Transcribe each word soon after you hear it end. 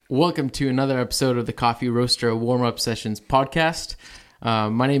Welcome to another episode of the Coffee Roaster Warm-Up Sessions podcast.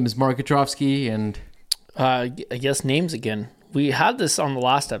 My name is Mark Katrovsky, and I guess names again. We had this on the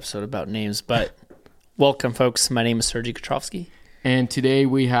last episode about names, but welcome, folks. My name is Sergey Katrovsky. And today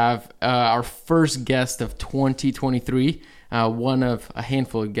we have our first guest of 2023, one of a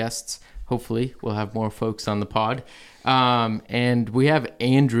handful of guests. Hopefully, we'll have more folks on the pod. And we have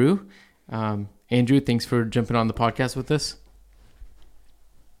Andrew. Andrew, thanks for jumping on the podcast with us.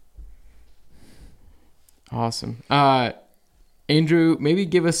 Awesome. Andrew, maybe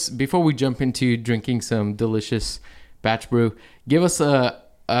give us, before we jump into drinking some delicious batch brew, give us a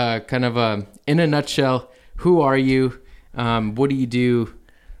kind of a, in a nutshell, who are you, what do you do,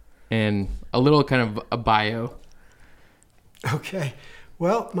 and a little kind of a bio. Okay.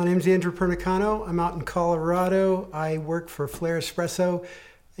 Well, my name is Andrew Pernicano. I'm out in Colorado. I work for Flair Espresso.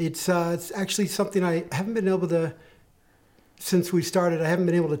 It's actually something I haven't been able to, since we started, I haven't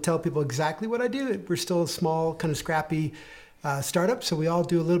been able to tell people exactly what I do. We're still a small, kind of scrappy startup, so we all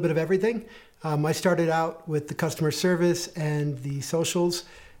do a little bit of everything. I started out with the customer service and the socials,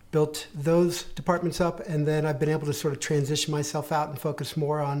 built those departments up, and then I've been able to sort of transition myself out and focus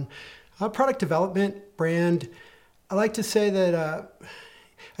more on product development, brand. I like to say that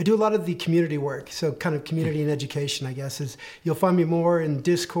I do a lot of the community work, so kind of community and education, I guess, is you'll find me more in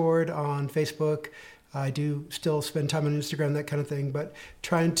Discord, on Facebook. I do still spend time on Instagram, that kind of thing, but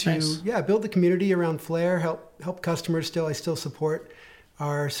trying to build the community around Flair, help customers still. I still support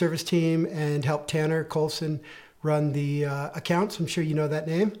our service team and help Tanner Colson run the accounts. I'm sure you know that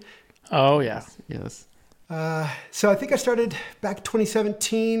name. Oh, yeah. Yes. So I think I started back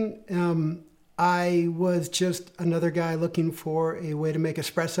 2017. I was just another guy looking for a way to make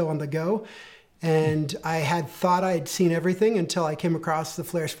espresso on the go. And I had thought I'd seen everything until I came across the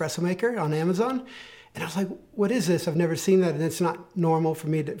Flair Espresso Maker on Amazon. And I was like, what is this? I've never seen that. And it's not normal for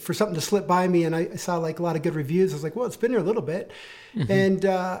me for something to slip by me. And I saw like a lot of good reviews. I was like, well, it's been there a little bit. Mm-hmm. And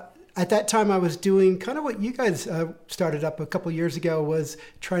at that time I was doing kind of what you guys started up a couple of years ago, was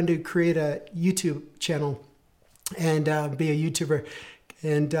trying to create a YouTube channel and be a YouTuber.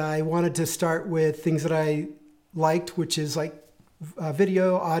 And I wanted to start with things that I liked, which is like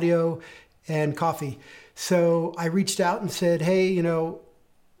video, audio, and coffee. So I reached out and said, hey,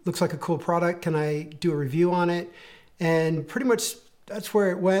 looks like a cool product. Can I do a review on it? And pretty much that's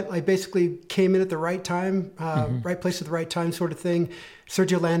where it went. I basically came in at the right time, right place at the right time sort of thing.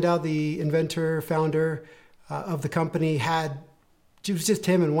 Sergio Landau, the inventor, founder of the company, it was just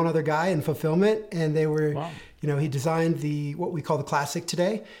him and one other guy in fulfillment. And they were, he designed what we call the Classic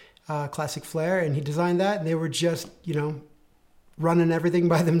today, Classic Flair. And he designed that. And they were just, running everything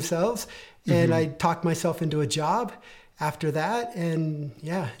by themselves. And I talked myself into a job after that. And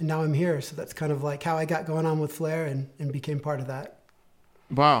now I'm here. So that's kind of like how I got going on with Flair and became part of that.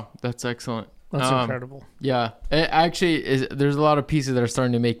 Wow, that's excellent. That's incredible. Yeah, it actually there's a lot of pieces that are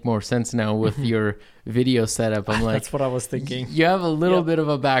starting to make more sense now with your video setup. I'm like, that's what I was thinking. You have a little bit of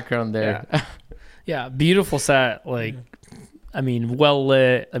a background there. Yeah, beautiful set. Like, I mean, well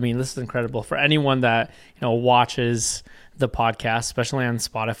lit. I mean, this is incredible for anyone that watches the podcast, especially on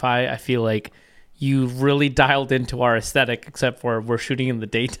Spotify. I feel like you really dialed into our aesthetic, except for we're shooting in the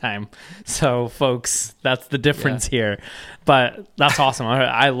daytime. So folks, that's the difference here. But that's awesome.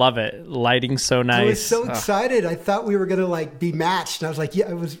 I love it. Lighting's so nice. I was so excited. I thought we were going to be matched. And I was like,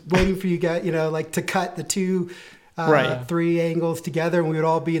 I was waiting for you guys, to cut the two, 3 angles together and we would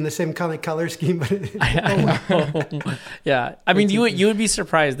all be in the same kind of color scheme. But yeah. I mean, you would be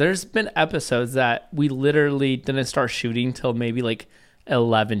surprised. There's been episodes that we literally didn't start shooting till maybe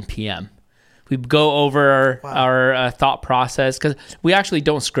 11 p.m. We go over our thought process, because we actually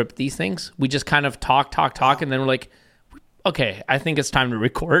don't script these things. We just kind of talk, and then we're like, okay, I think it's time to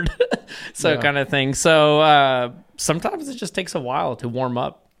record. Kind of thing. So sometimes it just takes a while to warm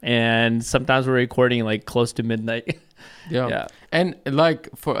up, and sometimes we're recording close to midnight. Yeah. And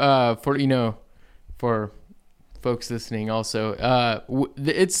for folks listening also,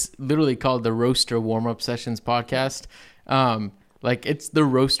 it's literally called the Roaster Warm-Up Sessions podcast. It's the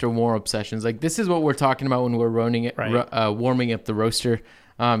roaster warm-up sessions. This is what we're talking about when we're warming up the roaster.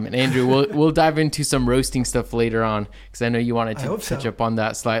 And Andrew, we'll dive into some roasting stuff later on, because I know you wanted to touch up on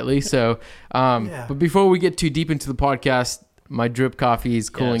that slightly. So, but before we get too deep into the podcast, my drip coffee is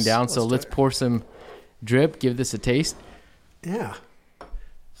cooling down. So let's pour some drip. Give this a taste. Yeah,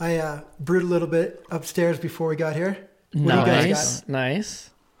 I brewed a little bit upstairs before we got here. What do you guys got? Nice.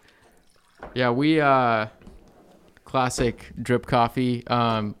 Yeah, we classic drip coffee.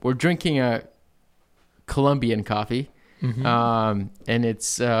 We're drinking a Colombian coffee, and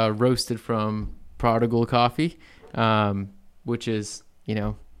it's roasted from Prodigal Coffee, which is,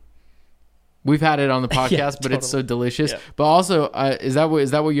 We've had it on the podcast, but it's so delicious. But also, is that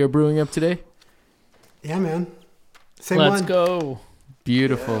what you're brewing up today? Yeah, man. Same Let's one. go.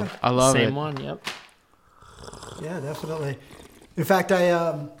 Beautiful. Yeah. I love it. Same one. Yep. Yeah, definitely. In fact,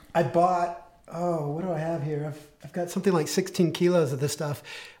 I bought. Oh, what do I have here? I've got something like 16 kilos of this stuff.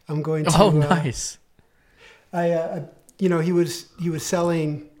 I'm going to. Oh, nice. He was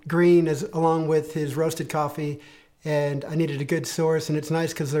selling green along with his roasted coffee, and I needed a good source. And it's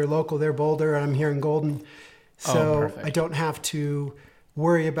nice because they're local. They're Boulder, and I'm here in Golden, so I don't have to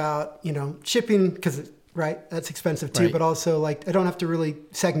worry about shipping because that's expensive too. Right. But also like I don't have to really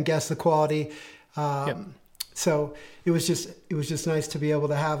second guess the quality. So it was just nice to be able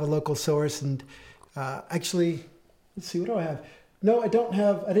to have a local source. And actually, let's see, what do I have? No, I don't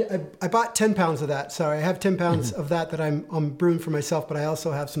have. I bought 10 pounds of that. Sorry, I have 10 pounds of that I'm brewing for myself. But I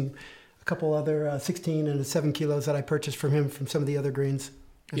also have a couple other 16 and 7 kilos that I purchased from him from some of the other greens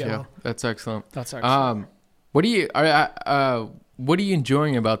as well. That's excellent. That's excellent. What are you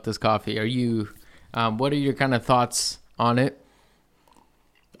enjoying about this coffee? What are your kind of thoughts on it?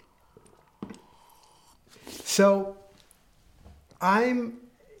 So,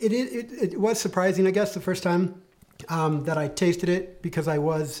 it was surprising, I guess, the first time that I tasted it because I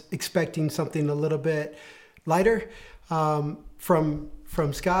was expecting something a little bit lighter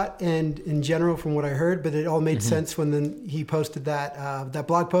from Scott and in general from what I heard. But it all made sense when then he posted that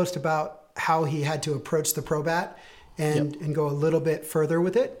blog post about how he had to approach the Probat and go a little bit further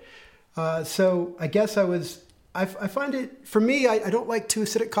with it. So I guess I find it, for me, I don't like too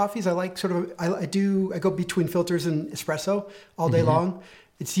acidic coffees. I like I go between filters and espresso all day long.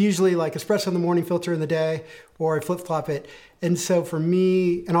 It's usually like espresso in the morning, filter in the day, or I flip-flop it. And so for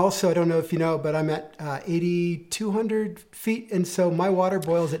me, and also I don't know if you know, but I'm at 8,200 feet. And so my water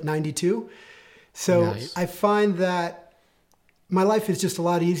boils at 92. So nice. I find that my life is just a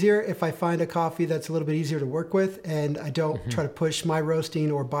lot easier if I find a coffee that's a little bit easier to work with, and I don't try to push my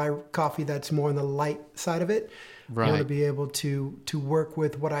roasting or buy coffee that's more on the light side of it. Right. I want to be able to work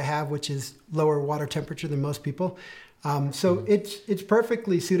with what I have, which is lower water temperature than most people. So it's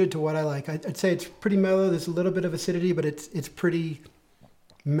perfectly suited to what I like. I'd say it's pretty mellow. There's a little bit of acidity, but it's pretty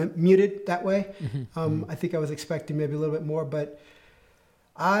muted that way. I think I was expecting maybe a little bit more, but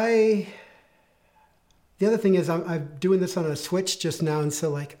the other thing is I'm doing this on a Switch just now, and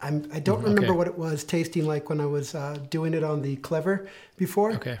so like I don't remember what it was tasting like when I was doing it on the Clever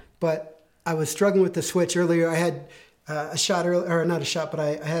before. Okay. But I was struggling with the Switch earlier. I had a shot or not a shot, but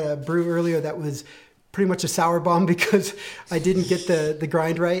I had a brew earlier that was pretty much a sour bomb because I didn't get the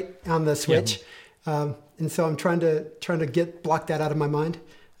grind right on the Switch, and so I'm trying to block that out of my mind.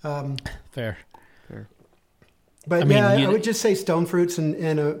 Fair. But I would just say stone fruits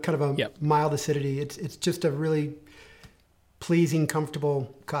and a kind of a mild acidity. It's just a really pleasing,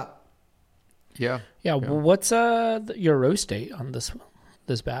 comfortable cup. Yeah. Well, what's your roast date on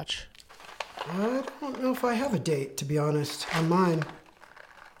this batch? I don't know if I have a date, to be honest, on mine.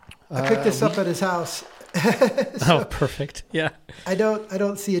 I picked this up at his house. So perfect. Yeah. I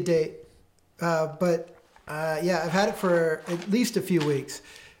don't see a date, but I've had it for at least a few weeks,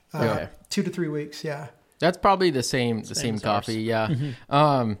 2 to 3 weeks. Yeah. That's probably the same coffee. Yeah.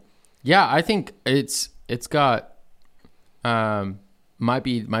 I think it's got might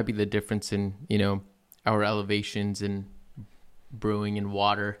be the difference in our elevations and brewing and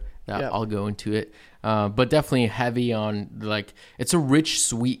water that I'll go into it. But definitely heavy on, like, it's a rich,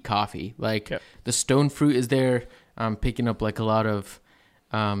 sweet coffee. Like the stone fruit is there. I'm picking up like a lot of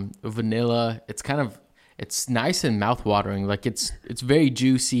vanilla. It's nice and mouth-watering. Like it's very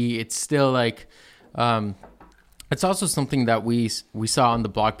juicy. It's still like, it's also something that we saw on the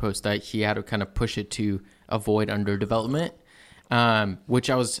blog post that he had to kind of push it to avoid underdevelopment, which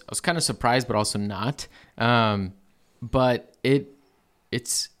I was kind of surprised, but also not. But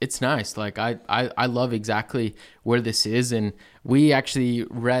it's nice. Like I love exactly where this is, and we actually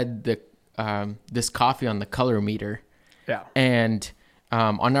read this coffee on the color meter. Yeah. And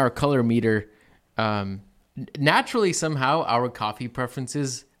on our color meter, naturally somehow our coffee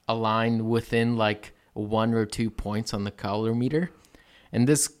preferences align within like 1 or 2 points on the color meter, and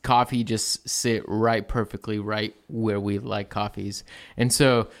this coffee just sit right perfectly right where we like coffees. And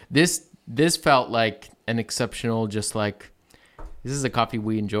so this felt like an exceptional, just like, this is a coffee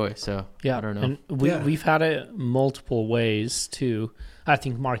we enjoy. So I don't know. And we've had it multiple ways too. I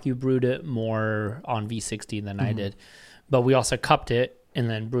think, Mark, you brewed it more on V60 than I did, but we also cupped it and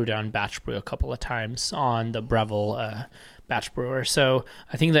then brewed it on batch brew a couple of times on the Breville batch brewer. So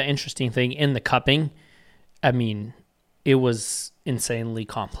I think the interesting thing in the cupping, I mean, it was insanely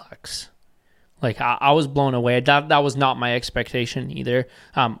complex. Like I was blown away. That was not my expectation either.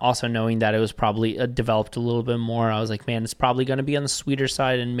 Also knowing that it was probably developed a little bit more, I was like, man, it's probably going to be on the sweeter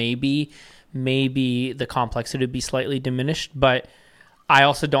side, and maybe the complexity would be slightly diminished. But I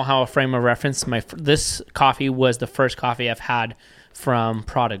also don't have a frame of reference. This coffee was the first coffee I've had from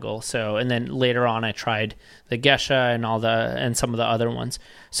Prodigal. So, and then later on I tried the Gesha and some of the other ones.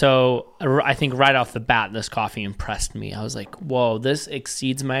 So I think right off the bat, this coffee impressed me. I was like, whoa, this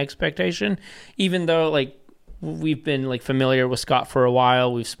exceeds my expectation. Even though like we've been like familiar with Scott for a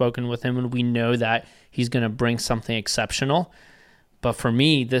while, we've spoken with him and we know that he's going to bring something exceptional. But for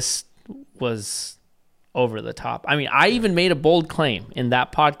me, this was over the top. I mean, I even made a bold claim in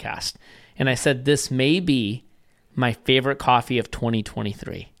that podcast, and I said this may be my favorite coffee of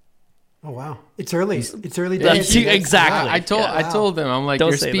 2023. Oh wow, it's early. It's early days. Exactly. I told them, I'm like,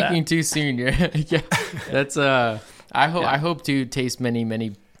 Don't you're say speaking that. too soon. Yeah, that's I hope to taste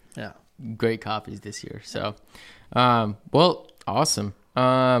many great coffees this year. So, well, awesome.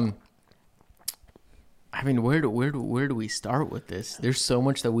 I mean, where do we start with this? There's so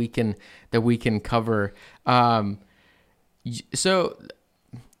much that we can cover. So,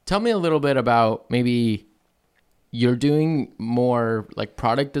 tell me a little bit about maybe. You're doing more like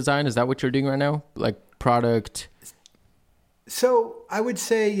product design. Is that what you're doing right now? Like product? So I would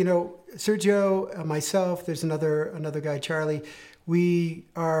say, Sergio, myself, there's another guy, Charlie. We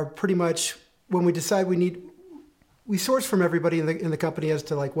are pretty much, when we decide we source from everybody in the company as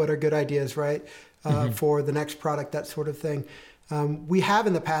to like what are good ideas, right? For the next product, that sort of thing. We have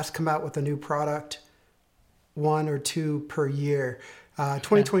in the past come out with a new product, 1 or 2 per year.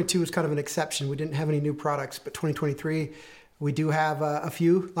 2022 was kind of an exception. We didn't have any new products, but 2023, we do have a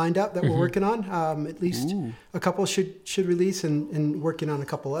few lined up that we're working on. At least a couple should release, and working on a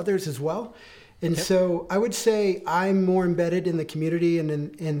couple others as well. And so I would say I'm more embedded in the community and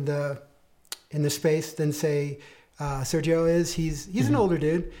in the space than say Sergio is. He's an older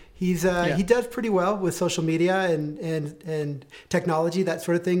dude. He does pretty well with social media and technology, that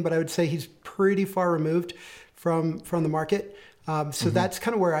sort of thing. But I would say he's pretty far removed from the market. So that's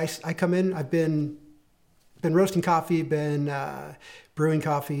kind of where I come in. I've been roasting coffee, been brewing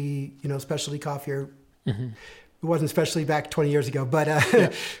coffee, specialty coffee. It wasn't specialty back 20 years ago, but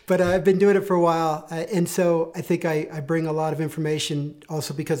I've been doing it for a while. And so I think I bring a lot of information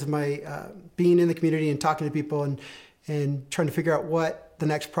also because of my being in the community and talking to people and trying to figure out what the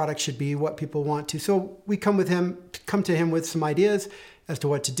next product should be, what people want to. So we come to him with some ideas as to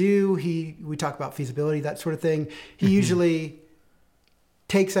what to do. We talk about feasibility, that sort of thing. He usually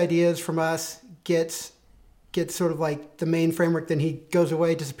takes ideas from us, gets sort of like the main framework, then he goes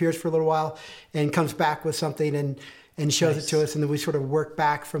away, disappears for a little while, and comes back with something and shows it to us, and then we sort of work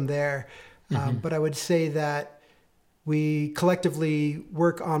back from there. But I would say that we collectively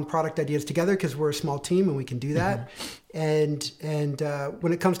work on product ideas together because we're a small team and we can do that. And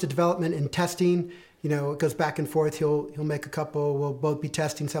when it comes to development and testing, it goes back and forth. He'll make a couple. We'll both be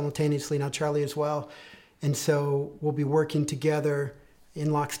testing simultaneously. Now Charlie as well, and so we'll be working together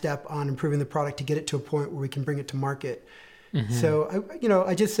in lockstep on improving the product to get it to a point where we can bring it to market. So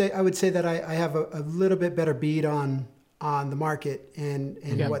I would say that I have a little bit better bead on the market and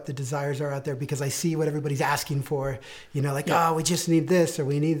what the desires are out there, because I see what everybody's asking for. Oh, we just need this or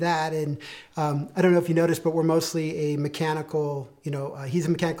we need that. And I don't know if you noticed, but we're mostly a mechanical. He's a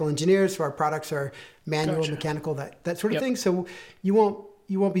mechanical engineer, so our products are manual, mechanical, that sort of thing. So you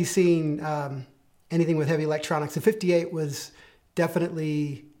won't be seeing anything with heavy electronics. The 58 was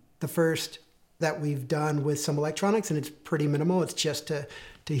definitely the first that we've done with some electronics, and it's pretty minimal. It's just to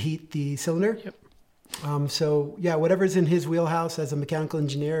heat the cylinder. So yeah, whatever's in his wheelhouse as a mechanical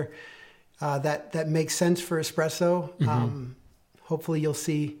engineer, that makes sense for espresso. Hopefully you'll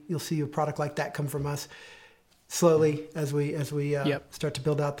see a product like that come from us slowly as we start to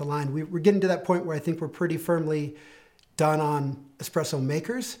build out the line. We're getting to that point where I think we're pretty firmly done on espresso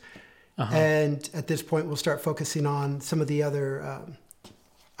makers. And at this point, we'll start focusing on some of the other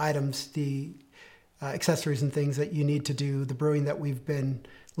items, the accessories and things that you need to do the brewing that we've been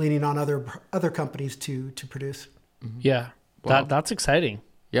leaning on other companies to produce. Yeah, wow. That's exciting.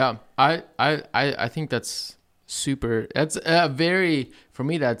 Yeah, I think that's super. That's for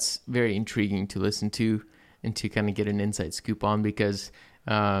me, that's very intriguing to listen to and to kind of get an inside scoop on, because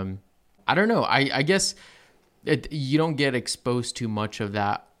I don't know. I guess you don't get exposed to much of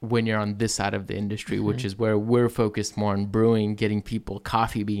that when you're on this side of the industry, which is where we're focused more on brewing, getting people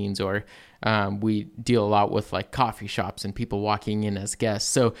coffee beans, or we deal a lot with like coffee shops and people walking in as guests.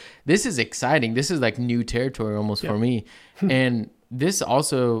 So this is exciting. This is like new territory almost for me. And this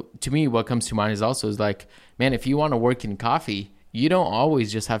also, to me, what comes to mind is like, man, if you want to work in coffee, you don't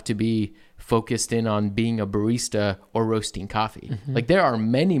always just have to be focused in on being a barista or roasting coffee. Like there are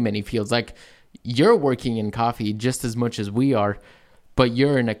many fields. Like you're working in coffee just as much as we are, but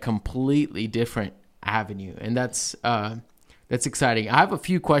you're in a completely different avenue. And that's exciting. I have a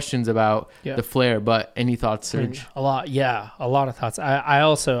few questions about the Flair, but any thoughts, Serge? A lot of thoughts.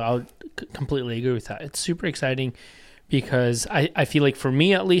 I'll completely agree with that. It's super exciting because I feel like for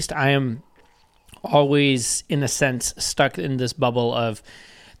me, at least, I am always, in a sense, stuck in this bubble of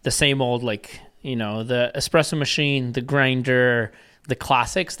the same old, like, you know, the espresso machine, the grinder, the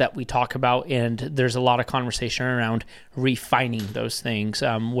classics that we talk about. And there's a lot of conversation around refining those things,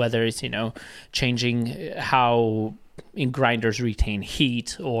 whether it's, you know, changing how grinders retain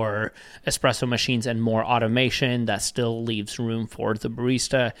heat or espresso machines and more automation that still leaves room for the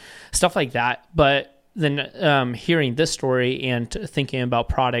barista, stuff like that. But then hearing this story and thinking about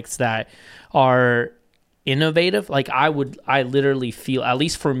products that are innovative, like I literally feel, at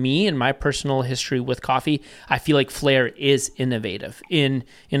least for me in my personal history with coffee, I feel like Flair is innovative in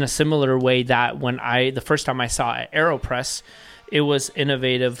a similar way that when the first time I saw an AeroPress, it was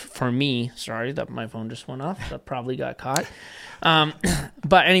innovative for me. Sorry that my phone just went off. That probably got caught.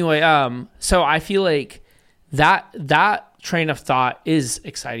 But anyway, so I feel like that train of thought is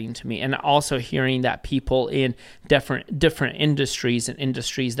exciting to me. And also hearing that people in different industries and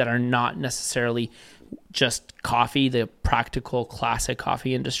industries that are not necessarily just coffee, the practical classic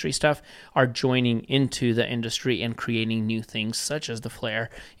coffee industry stuff, are joining into the industry and creating new things such as the Flair,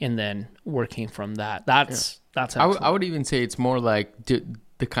 and then working from that. That's I would even say it's more like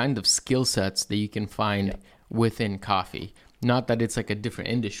the kind of skill sets that you can find within coffee. Not that it's like a different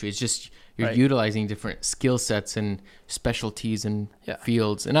industry. It's just you're utilizing different skill sets and specialties and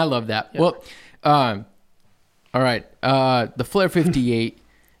fields. And I love that. Yeah. Well, all right. The Flair 58,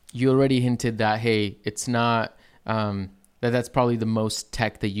 you already hinted that, hey, it's not, that's probably the most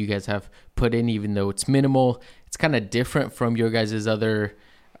tech that you guys have put in, even though it's minimal. It's kind of different from your guys' other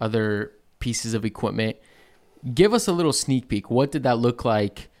pieces of equipment. Give us a little sneak peek. What did that look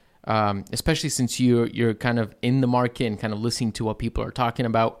like? Especially since you're kind of in the market and kind of listening to what people are talking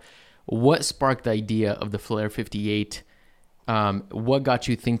about. What sparked the idea of the Flair 58? What got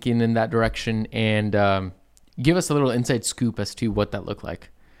you thinking in that direction? And give us a little inside scoop as to what that looked like.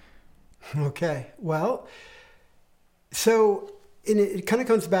 Okay. Well, so it kind of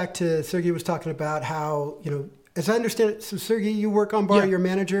comes back to Sergey was talking about how, you know, as I understand it, so Sergey, you work on bar, you're a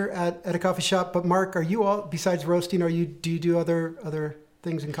manager at a coffee shop, but Mark, are you all, besides roasting, do you do other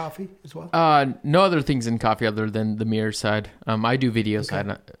things in coffee as well? No other things in coffee other than the mirror side. I do video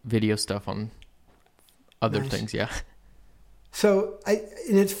stuff on other things. Yeah. So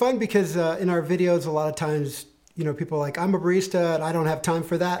and it's fun because in our videos, a lot of times, you know, people are like, I'm a barista and I don't have time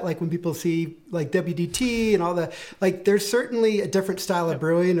for that. Like when people see like WDT and all that, like there's certainly a different style of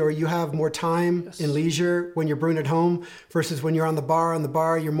brewing, or you have more time and leisure when you're brewing at home versus when you're on the bar. On the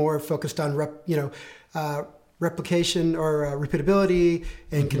bar, you're more focused on replication or repeatability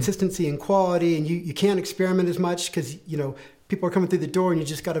and consistency and quality, and you can't experiment as much because, you know, people are coming through the door and you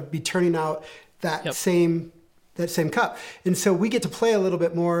just got to be turning out that same cup. And so we get to play a little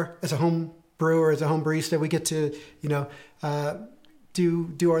bit more as a home brewer, as a home barista. We get to, you know,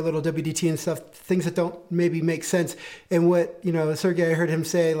 do our little WDT and stuff, things that don't maybe make sense. And what, you know, Sergey, I heard him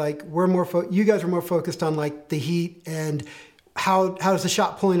say, like, you guys are more focused on like the heat and how's the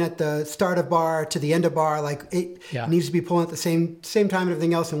shot pulling at the start of bar to the end of bar? Like it needs to be pulling at the same time and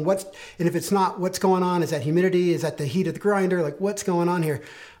everything else. And if it's not, what's going on? Is that humidity? Is that the heat of the grinder? Like what's going on here?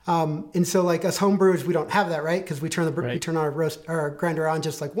 And so like us home brewers, we don't have that, right? Because we turn our grinder on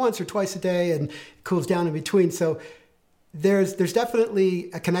just like once or twice a day and it cools down in between. So there's definitely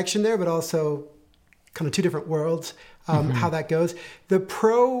a connection there, but also kind of two different worlds, how that goes. The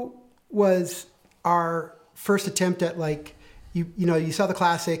Pro was our first attempt at like, you saw the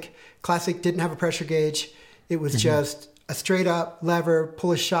Classic. Classic didn't have a pressure gauge. It was just a straight up lever,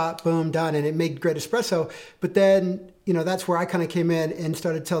 pull a shot, boom, done. And it made great espresso. But then, you know, that's where I kind of came in and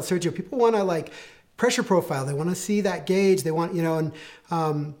started to tell Sergio, people want to like pressure profile. They want to see that gauge. They want, you know, and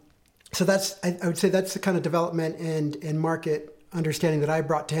so I would say that's the kind of development and market understanding that I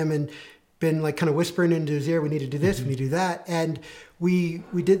brought to him and been like kind of whispering into his ear, we need to do this, we need to do that. And we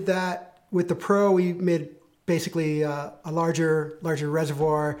did that with the Pro. We made basically a larger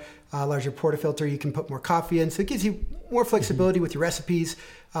reservoir, larger portafilter. You can put more coffee in. So it gives you more flexibility with your recipes.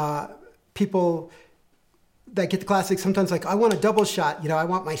 People that get the Classic sometimes like, I want a double shot. You know, I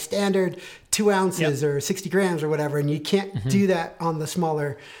want my standard 2 ounces or 60 grams or whatever. And you can't do that on the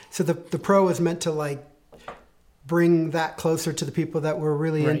smaller. So the Pro is meant to like bring that closer to the people that were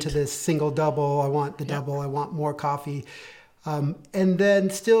really into this single double. I want the double. I want more coffee. And then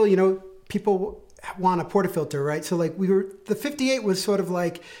still, you know, people want a portafilter, right? So like the 58 was sort of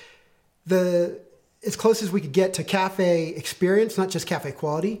like as close as we could get to cafe experience, not just cafe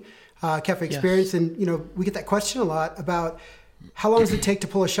quality, cafe experience. And, we get that question a lot about how long does it take to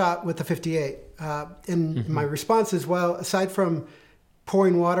pull a shot with the 58? And my response is, well, aside from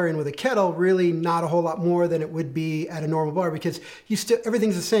pouring water in with a kettle, really not a whole lot more than it would be at a normal bar, because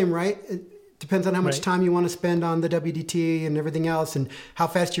everything's the same, right? It depends on how much time you want to spend on the WDT and everything else, and how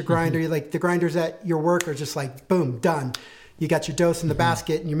fast your grinder, like the grinders at your work are just like, boom, done. You got your dose in the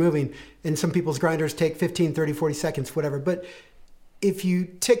basket and you're moving. And some people's grinders take 15, 30, 40 seconds, whatever. But if you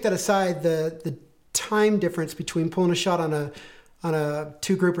take that aside, the time difference between pulling a shot on a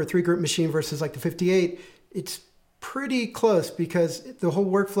 2-group or 3-group machine versus like the 58, it's pretty close, because the whole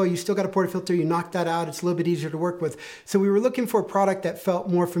workflow, you still got a portafilter, you knock that out, it's a little bit easier to work with. So we were looking for a product that felt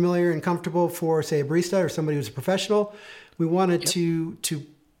more familiar and comfortable for, say, a barista or somebody who's a professional. We wanted to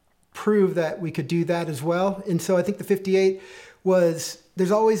prove that we could do that as well. And so I think the 58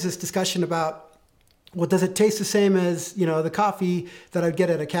 there's always this discussion about, well, does it taste the same as, the coffee that I'd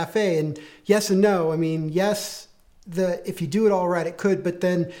get at a cafe? And yes and no. I mean, yes, if you do it all right, it could, but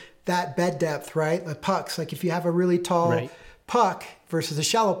then that bed depth, right? The pucks, like if you have a really tall puck versus a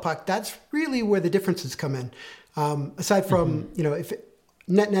shallow puck, that's really where the differences come in. Aside from, if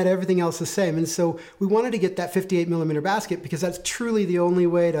net everything else the same. And so we wanted to get that 58 millimeter basket, because that's truly the only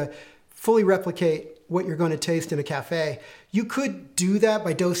way to fully replicate what you're going to taste in a cafe. You could do that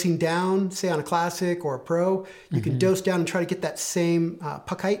by dosing down, say on a classic or a pro. You can dose down and try to get that same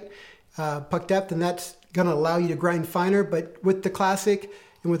puck height, puck depth, and that's going to allow you to grind finer. But with the classic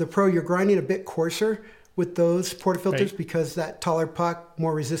and with the pro, you're grinding a bit coarser with those portafilters, because that taller puck,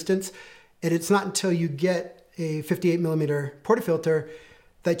 more resistance. And it's not until you get a 58 millimeter portafilter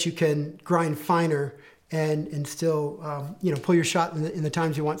that you can grind finer and still, pull your shot in the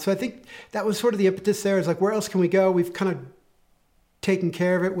times you want. So I think that was sort of the impetus there, is like, where else can we go? We've kind of taken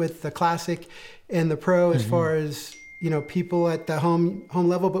care of it with the classic and the pro as far as, people at the home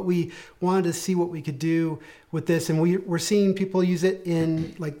level, but we wanted to see what we could do with this. And we're seeing people use it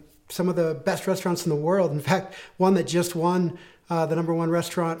in like some of the best restaurants in the world. In fact, one that just won the #1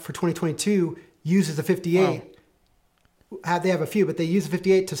 restaurant for 2022 uses the 58. Wow. They have a few, but they use the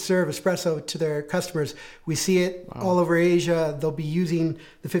 58 to serve espresso to their customers. We see it all over Asia. They'll be using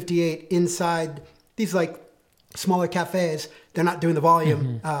the 58 inside these like smaller cafes. They're not doing the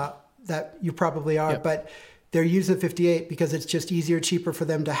volume that you probably are, but they're using the 58 because it's just easier, cheaper for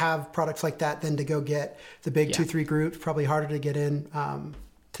them to have products like that than to go get the big 2-3 groups. Probably harder to get in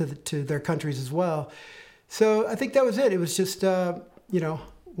to their countries as well. So I think that was it. It was just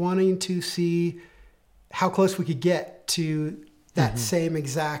wanting to see how close we could get to that same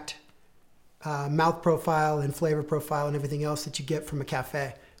exact mouth profile and flavor profile and everything else that you get from a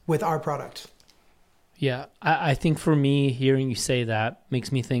cafe with our products. Yeah, I think for me, hearing you say that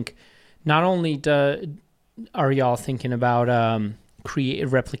makes me think, not only are y'all thinking about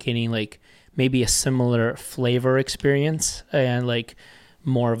replicating like maybe a similar flavor experience and like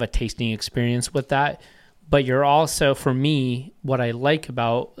more of a tasting experience with that, but you're also, for me, what I like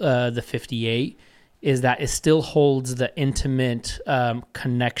about the 58 is that it still holds the intimate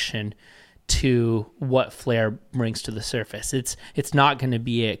connection to what Flair brings to the surface. It's not going to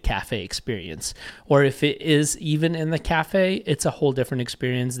be a cafe experience, or if it is even in the cafe, it's a whole different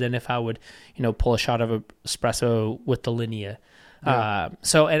experience than if I would, pull a shot of espresso with the Linea. Yeah.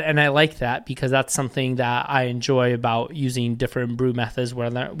 And I like that, because that's something that I enjoy about using different brew methods,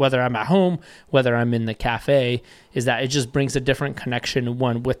 whether I'm at home, whether I'm in the cafe, is that it just brings a different connection,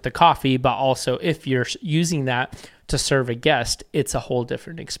 one with the coffee, but also if you're using that to serve a guest, it's a whole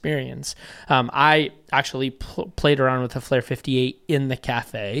different experience. I actually played around with the Flair 58 in the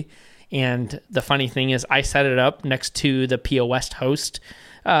cafe, and the funny thing is I set it up next to the POS host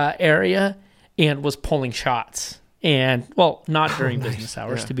area and was pulling shots. And, well, not during business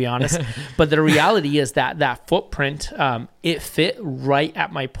hours, to be honest. But the reality is that footprint, it fit right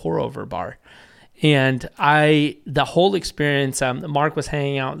at my pour-over bar. And the whole experience, Mark was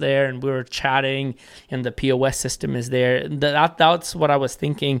hanging out there and we were chatting, and the POS system is there. That's what I was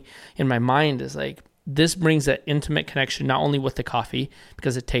thinking in my mind, is like, this brings an intimate connection, not only with the coffee,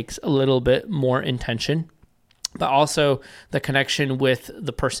 because it takes a little bit more intention, but also the connection with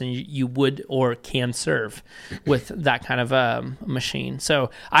the person you would or can serve with that kind of machine. So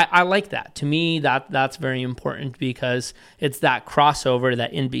I like that. To me, that's very important, because it's that crossover,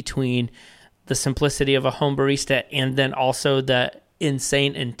 that in between the simplicity of a home barista and then also the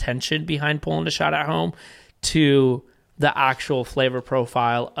insane intention behind pulling a shot at home, to the actual flavor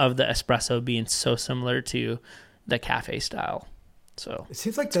profile of the espresso being so similar to the cafe style. So it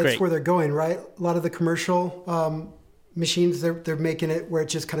seems like that's where they're going, right? A lot of the commercial machines, they're making it where it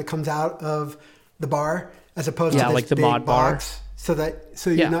just kind of comes out of the bar as opposed to this like the big mod box. bar. So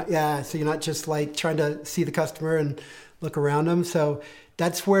you're not just like trying to see the customer and look around them. So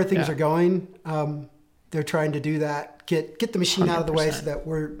that's where things are going. They're trying to do that, get the machine 100%. Out of the way so that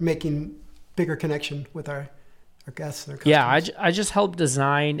we're making bigger connection with our guests and our customers. Yeah, I just helped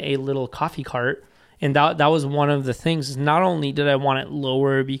design a little coffee cart. And that was one of the things. Not only did I want it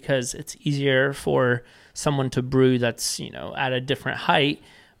lower because it's easier for someone to brew that's, at a different height,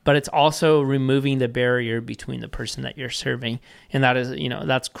 but it's also removing the barrier between the person that you're serving. And that is,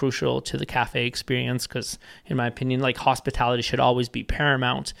 that's crucial to the cafe experience because, in my opinion, like hospitality should always be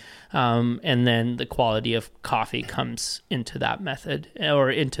paramount. And then the quality of coffee comes into that method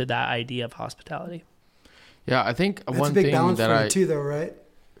or into that idea of hospitality. Yeah, I think that's one a big thing balance that for you too, though, right?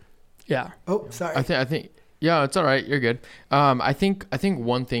 Yeah. Oh, sorry. I think. Yeah, it's all right. You're good. I think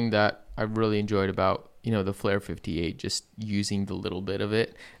one thing that I really enjoyed about the Flair 58, just using the little bit of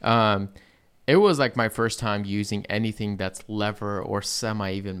it. It was like my first time using anything that's lever or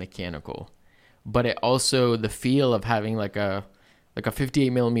semi even mechanical, but it also the feel of having like a 58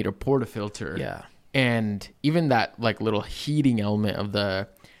 millimeter portafilter. Yeah. And even that like little heating element of the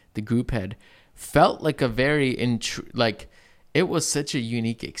group head felt like a very it was such a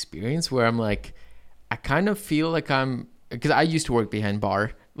unique experience where I'm like, I kind of feel like because I used to work behind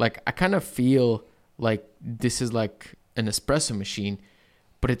bar. Like I kind of feel like this is like an espresso machine,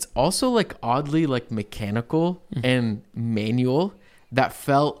 but it's also like oddly like mechanical and manual that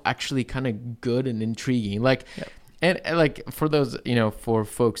felt actually kind of good and intriguing. Like, and like for those, for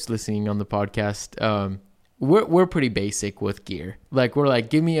folks listening on the podcast, we're pretty basic with gear. Like we're like,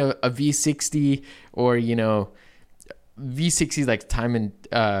 give me a V60 or, V60 is like time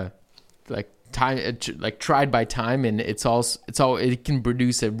and like tried by time, and it can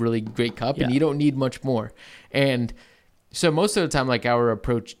produce a really great cup, and you don't need much more. And so most of the time, like our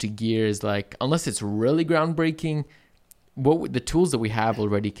approach to gear is like, unless it's really groundbreaking, the tools that we have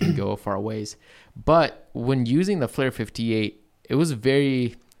already can go a far ways. But when using the Flair 58, it was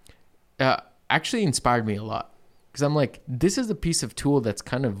very actually inspired me a lot, because I'm like, this is a piece of tool that's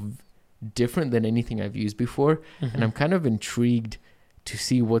kind of different than anything I've used before, and I'm kind of intrigued to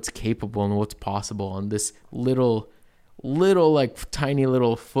see what's capable and what's possible on this little like tiny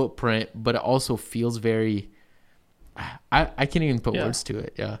little footprint, but it also feels very, I can't even put words to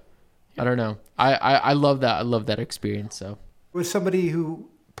it. Yeah. I don't know. I love that. I love that experience. So there was somebody who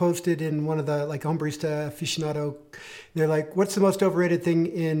posted in one of the like Home Barista Aficionado, they're like, what's the most overrated thing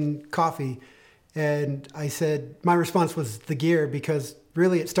in coffee? And I said, my response was the gear, because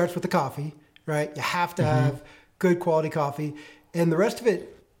really it starts with the coffee, right? You have to have good quality coffee. And the rest of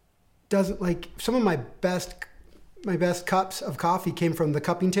it doesn't, like, some of my best cups of coffee came from the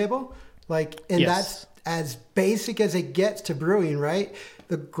cupping table. Like, and that's as basic as it gets to brewing, right?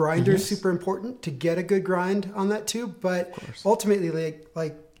 The grinder is super important to get a good grind on that too. But ultimately,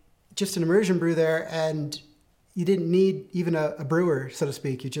 like just an immersion brew there, and you didn't need even a brewer, so to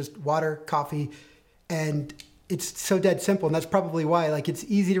speak. You just water, coffee, and it's so dead simple. And that's probably why, like, it's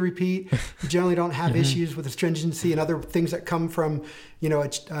easy to repeat. You generally don't have issues with astringency and other things that come from,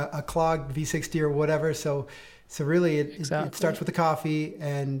 a clogged V60 or whatever. So really it starts with the coffee,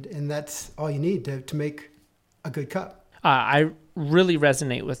 and that's all you need to make a good cup. I really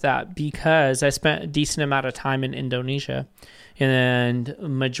resonate with that, because I spent a decent amount of time in Indonesia, and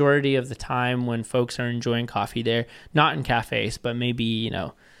majority of the time when folks are enjoying coffee there, not in cafes, but maybe,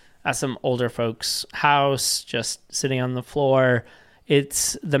 at some older folks' house, just sitting on the floor,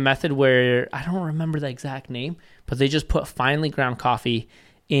 it's the method where, I don't remember the exact name, but they just put finely ground coffee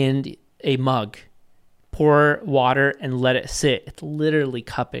in a mug, pour water, and let it sit. It's literally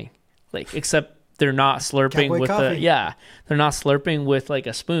cupping, like, except they're not slurping with they're not slurping with like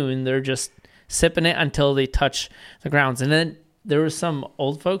a spoon. They're just sipping it until they touch the grounds. And then there were some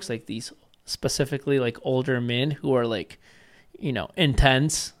old folks, like these specifically like older men who are like,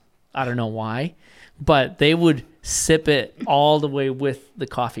 intense. I don't know why, but they would sip it all the way with the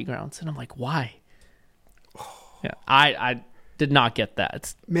coffee grounds. And I'm like, why? Yeah, I did not get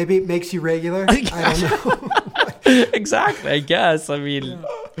that. Maybe it makes you regular. I don't know. Exactly. I guess. I mean,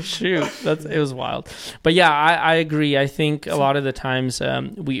 shoot, it was wild. But yeah, I agree. I think a lot of the times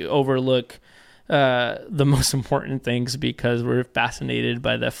we overlook the most important things because we're fascinated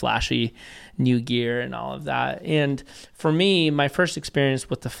by the flashy new gear and all of that. And for me, my first experience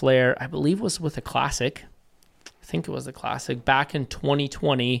with the Flair, I believe, was with a Classic. I think it was a Classic back in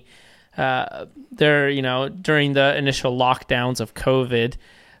 2020. During the initial lockdowns of COVID,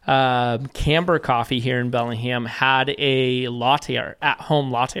 Camber Coffee here in Bellingham had a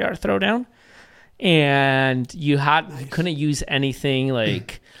at-home latte art throwdown, and you couldn't use anything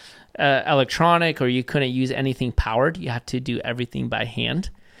like electronic, or you couldn't use anything powered. You had to do everything by hand.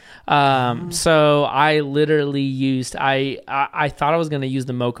 So I literally used, I thought I was going to use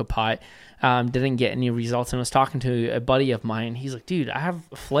the mocha pot. Didn't get any results, and was talking to a buddy of mine. He's like, dude, I have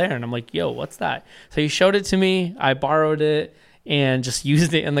a flare. And I'm like, yo, what's that? So he showed it to me. I borrowed it and just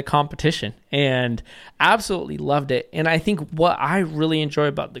used it in the competition and absolutely loved it. And I think what I really enjoy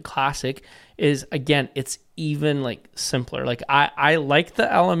about the Classic is, again, it's even like simpler. Like I like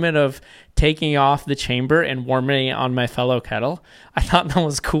the element of taking off the chamber and warming it on my fellow kettle. I thought that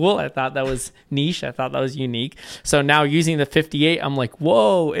was cool. I thought that was niche. I thought that was unique. So now using the 58, I'm like,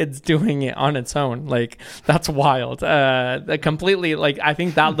 whoa, it's doing it on its own. Like, that's wild. Completely, like, I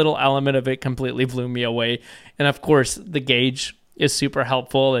think that little element of it completely blew me away. And of course, the gauge is super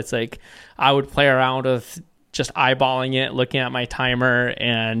helpful. It's like, I would play around with just eyeballing it, looking at my timer,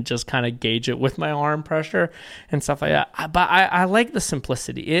 and just kind of gauge it with my arm pressure and stuff like that. But I like the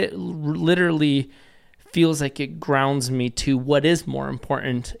simplicity. It literally feels like it grounds me to what is more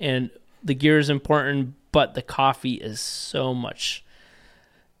important. And the gear is important, but the coffee is so much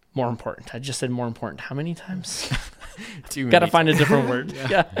more important. I just said more important. How many times? Got to find a different word.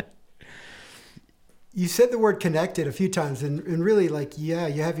 Yeah. You said the word connected a few times, and really, like, yeah,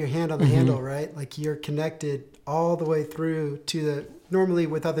 you have your hand on the handle, right? Like, you're connected all the way through to the, normally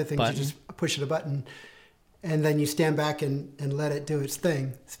with other things, you just push a button and then you stand back and let it do its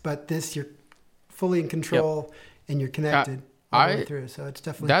thing. But this, you're fully in control and you're connected all the way through. So it's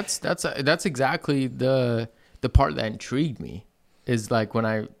definitely... That's exactly the part that intrigued me, is like when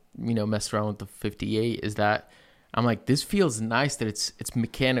I, messed around with the 58, is that I'm like, this feels nice that it's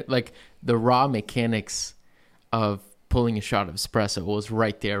mechanic, like the raw mechanics of pulling a shot of espresso was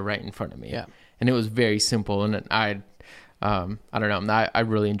right there, right in front of me. Yeah. And it was very simple. And I don't know, I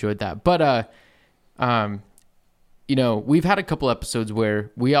really enjoyed that. But, we've had a couple episodes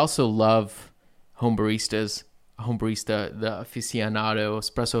where we also love home barista, the aficionado,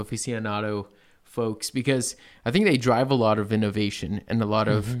 espresso aficionado folks, because I think they drive a lot of innovation and a lot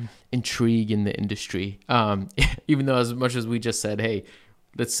of intrigue in the industry. Even though, as much as we just said, hey,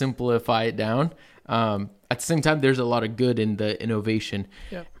 let's simplify it down, at the same time, there's a lot of good in the innovation.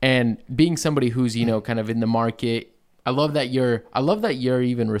 Yep. And being somebody who's, kind of in the market, I love that you're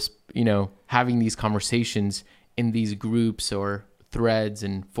even, having these conversations in these groups or threads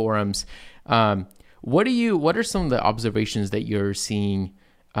and forums. What are some of the observations that you're seeing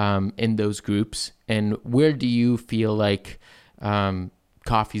in those groups, and where do you feel like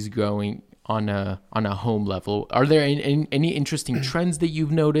coffee's growing on a home level? Are there any interesting trends that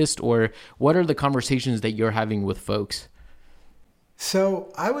you've noticed, or what are the conversations that you're having with folks?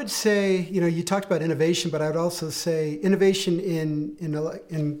 So I would say, you talked about innovation, but I would also say innovation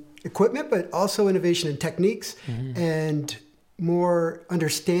in equipment, but also innovation in techniques and more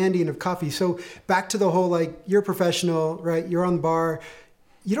understanding of coffee. So back to the whole, like, you're a professional, right? You're on the bar.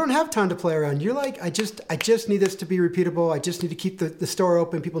 You don't have time to play around. You're like, I just need this to be repeatable. I just need to keep the store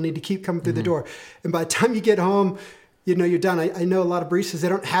open. People need to keep coming through the door. And by the time you get home, you're done. I know a lot of baristas, they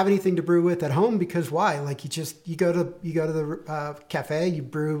don't have anything to brew with at home, because why? Like, you go to the cafe, you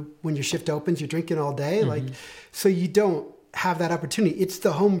brew when your shift opens, you're drinking all day. Like, so you don't have that opportunity. It's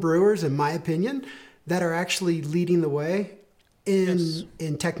the home brewers, in my opinion, that are actually leading the way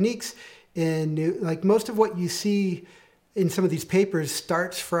in techniques. And like, most of what you see in some of these papers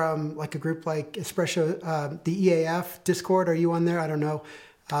starts from like a group like Espresso, the EAF Discord. Are you on there? I don't know.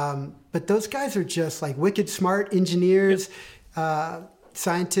 But those guys are just like wicked smart engineers,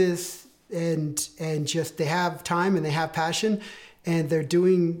 scientists, and just, they have time and they have passion, and they're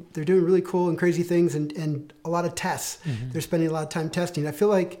doing really cool and crazy things, and a lot of tests. They're spending a lot of time testing. I feel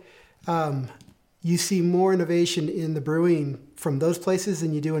like you see more innovation in the brewing from those places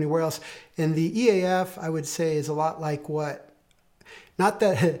than you do anywhere else. And the EAF, I would say, is a lot like not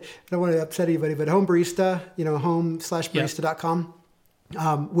that, I don't want to upset anybody, but Home Barista, home/barista.com,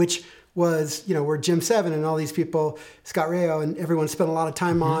 which was, where Jim Seven and all these people, Scott Rayo, and everyone spent a lot of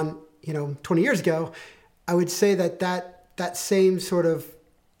time on, 20 years ago. I would say that same sort of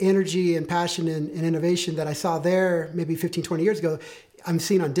energy and passion and innovation that I saw there maybe 15, 20 years ago, I'm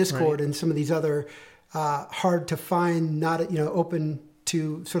seeing on Discord and some of these other hard to find, not open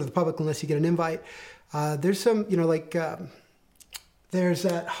to sort of the public unless you get an invite. There's some, there's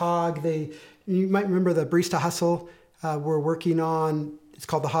that Hog. You might remember the Barista Hustle. We're working on. It's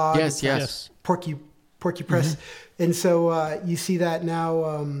called the Hog. Yes. Porky Press. And so you see that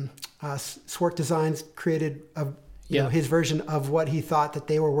now. Swark Designs created you know, his version of what he thought that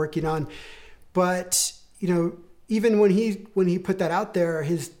they were working on. But, you know, even when he put that out there,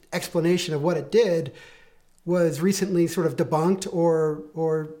 his explanation of what it did was recently sort of debunked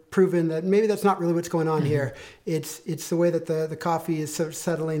or proven that maybe that's not really what's going on here. It's the way that the coffee is sort of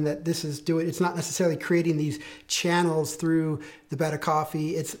settling, that this is doing. It's not necessarily creating these channels through the better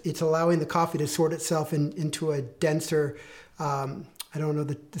coffee. It's allowing the coffee to sort itself into a denser, I don't know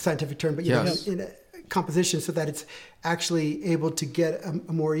the scientific term, but in a composition, so that it's actually able to get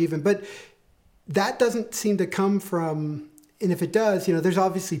a more even. But that doesn't seem to come from. And if it does, you know, there's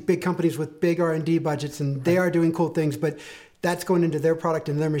obviously big companies with big R&D budgets, and they are doing cool things, but that's going into their product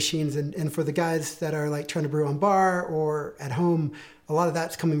and their machines. And for the guys that are like trying to brew on bar or at home, a lot of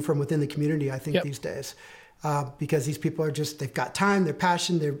that's coming from within the community, I think, these days. Because these people are just, they've got time, they're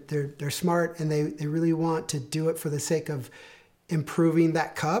passionate, they're smart, and they really want to do it for the sake of improving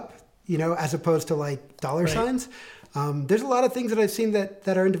that cup, you know, as opposed to like dollar signs. There's a lot of things that I've seen that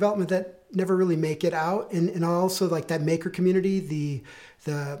are in development that never really make it out, and also like that maker community,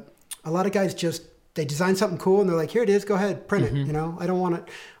 a lot of guys just, they design something cool and they're like, here it is, go ahead, print it. You know, I don't want it,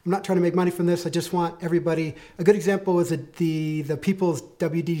 I'm not trying to make money from this, I just want everybody. A good example is the People's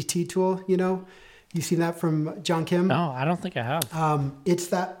WDT tool. You know, you seen that from John Kim? No, I don't think I have. It's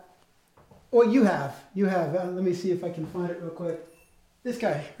that, well, you have let me see if I can find it real quick. This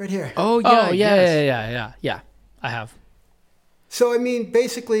guy right here. Yeah, I have. So, I mean,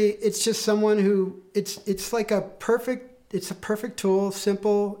 basically, it's just someone who, it's like a perfect tool,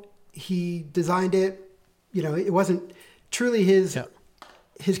 simple. He designed it, you know, it wasn't truly his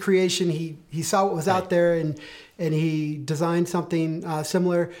creation. He saw what was out there, and he designed something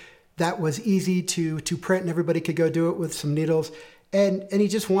similar that was easy to print, and everybody could go do it with some needles. And he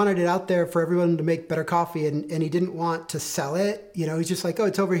just wanted it out there for everyone to make better coffee, and he didn't want to sell it. You know, he's just like, oh,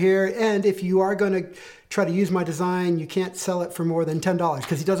 it's over here. And if you are going to try to use my design, you can't sell it for more than $10,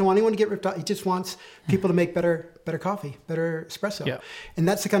 because he doesn't want anyone to get ripped off. He just wants people to make better coffee, better espresso. Yeah. And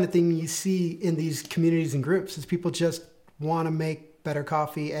that's the kind of thing you see in these communities and groups, is people just want to make better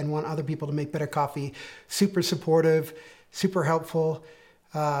coffee and want other people to make better coffee. Super supportive, super helpful.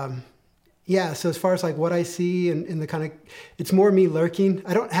 So as far as like what I see and the kind of, it's more me lurking.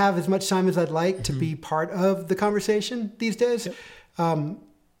 I don't have as much time as I'd like to be part of the conversation these days. Yep.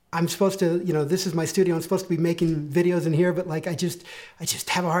 I'm supposed to, you know, this is my studio. I'm supposed to be making videos in here, but like, I just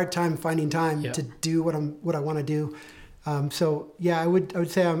have a hard time finding time to do what I want to do. I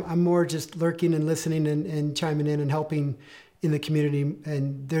would say I'm more just lurking and listening and chiming in and helping in the community.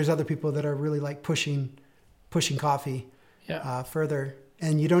 And there's other people that are really like pushing coffee further.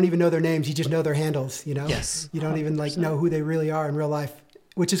 And you don't even know their names. You just know their handles, you know? Yes. You don't even like know who they really are in real life,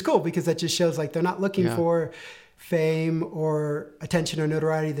 which is cool, because that just shows like they're not looking for fame or attention or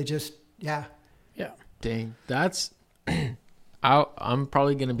notoriety. They just, Dang. That's, I'm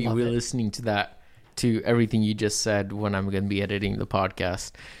probably going to be re-listening to everything you just said when I'm going to be editing the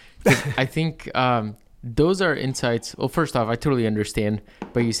podcast. I think those are insights. Well, first off, I totally understand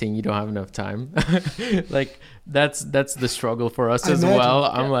by you saying you don't have enough time. Like that's the struggle for us as well.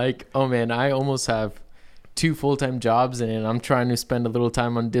 I'm like, oh man, I almost have 2 full-time jobs, and I'm trying to spend a little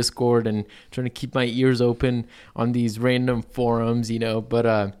time on Discord and trying to keep my ears open on these random forums, you know. But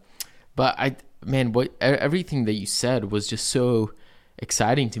everything that you said was just so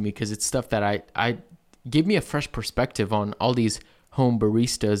exciting to me, because it's stuff that I gave me a fresh perspective on all these home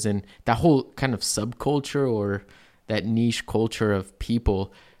baristas and that whole kind of subculture or that niche culture of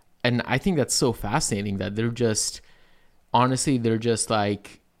people. And I think that's so fascinating that they're just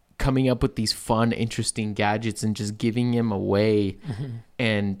like coming up with these fun, interesting gadgets and just giving them away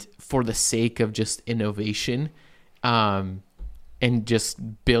and for the sake of just innovation, and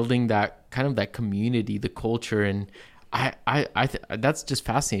just building that kind of that community, the culture. And that's just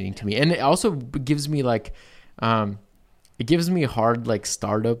fascinating to me. And it also gives me like, it gives me hard like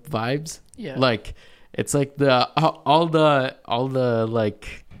startup vibes. Yeah. Like it's like all the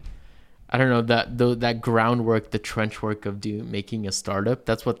like, I don't know, that groundwork, the trench work of making a startup.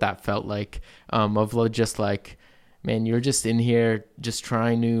 That's what that felt like. Of just like, man, you're just in here just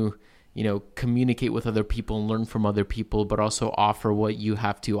trying to, you know, communicate with other people and learn from other people, but also offer what you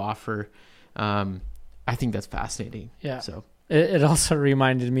have to offer. I think that's fascinating. Yeah. So it also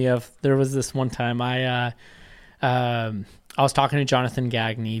reminded me of, there was this one time I was talking to Jonathan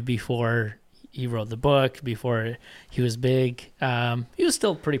Gagne before he wrote the book, before he was big. He was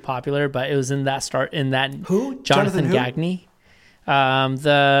still pretty popular, but it was in that Who? Jonathan Gagne.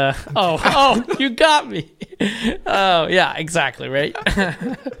 You got me. Oh yeah, exactly. Right.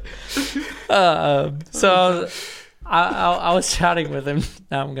 So I was chatting with him.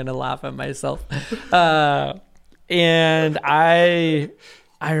 Now I'm going to laugh at myself. And I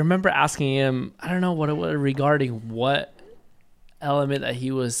remember asking him, I don't know what it was regarding what element that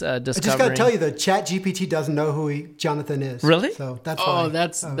he was discovering. I just got to tell you, the ChatGPT doesn't know who Jonathan is. Really? So that's why.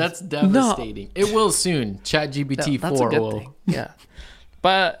 That's devastating. No. It will soon. ChatGPT 4 will. Thing. Yeah.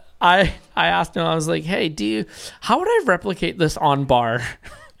 But I asked him, I was like, hey, how would I replicate this on bar?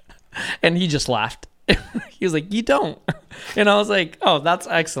 And he just laughed. He was like, you don't. And I was like, oh, that's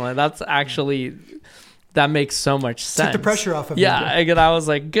excellent. That's actually, that makes so much sense. Took the pressure off of you. Yeah. And I was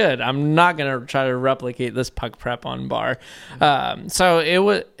like, good. I'm not going to try to replicate this puck prep on bar. So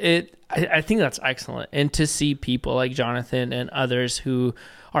I think that's excellent. And to see people like Jonathan and others who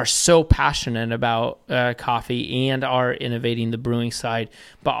are so passionate about coffee and are innovating the brewing side,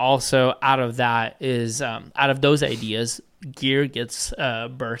 but also out of that is, out of those ideas, gear gets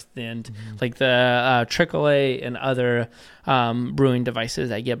birthed, and like the AAA and other brewing devices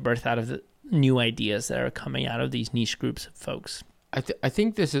that get birthed out of the new ideas that are coming out of these niche groups of folks. I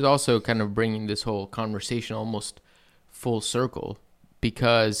think this is also kind of bringing this whole conversation almost full circle,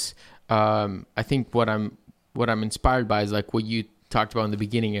 because I think what I'm inspired by is like what you talked about in the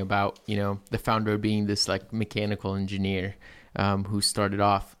beginning about, you know, the founder being this like mechanical engineer who started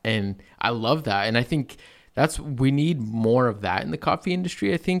off, and I love that. And I think we need more of that in the coffee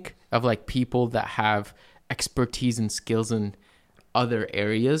industry. I think of like people that have expertise and skills in other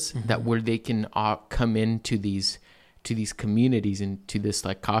areas that where they can come into these communities and to this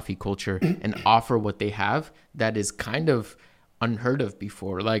like coffee culture and offer what they have that is kind of unheard of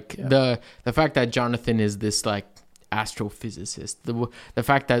before. Like the fact that Jonathan is this like astrophysicist, the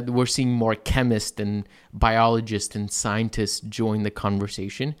fact that we're seeing more chemists and biologists and scientists join the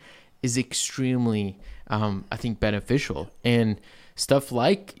conversation is extremely I think beneficial. And stuff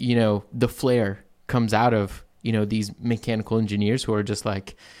like, you know, the flair comes out of, you know, these mechanical engineers who are just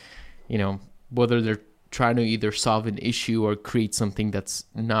like, you know, whether they're trying to either solve an issue or create something that's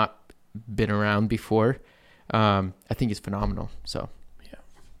not been around before, I think is phenomenal. So yeah,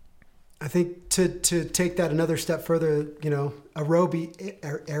 I think to take that another step further, you know, Arobi,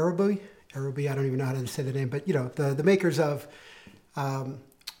 I don't even know how to say the name, but you know, the makers of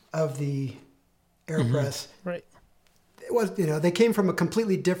the AirPress, right? It was, you know, they came from a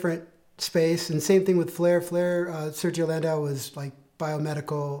completely different space, and same thing with Flair. Sergio Landau was like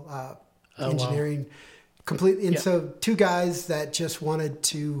biomedical engineering, completely. And so two guys that just wanted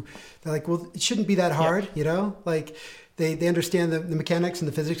to, they're like, well, it shouldn't be that hard, you know, like they understand the mechanics and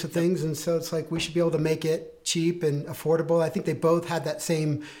the physics of things. And so it's like, we should be able to make it cheap and affordable. I think they both had that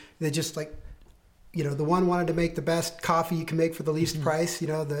same, they just like, you know, the one wanted to make the best coffee you can make for the least price, you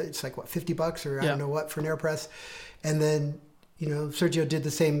know, it's like what, $50 or I don't know what for an AirPress. And then, you know, Sergio did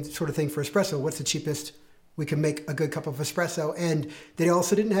the same sort of thing for espresso. What's the cheapest we can make a good cup of espresso? And they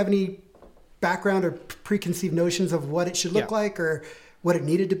also didn't have any background or preconceived notions of what it should look like or what it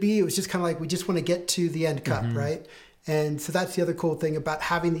needed to be. It was just kind of like, we just want to get to the end cup, right? And so that's the other cool thing about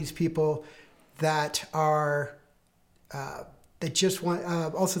having these people that are, that just want,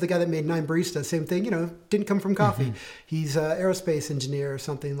 also the guy that made 9 Barista, same thing, you know, didn't come from coffee. He's an aerospace engineer or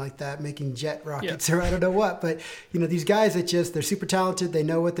something like that, making jet rockets or I don't know what. But, you know, these guys that just, they're super talented, they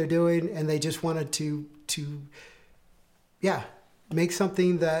know what they're doing, and they just wanted to make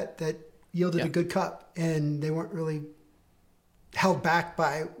something that yielded a good cup. And they weren't really held back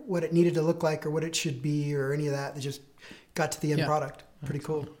by what it needed to look like or what it should be or any of that. They just got to the end product. Pretty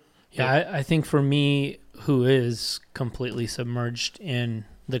cool. Yeah, I think for me, who is completely submerged in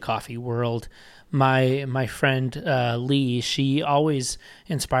the coffee world, my friend Lee, she always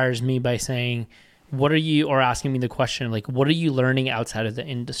inspires me by saying, asking me the question, like, what are you learning outside of the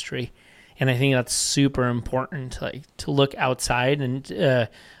industry? And I think that's super important, like to look outside and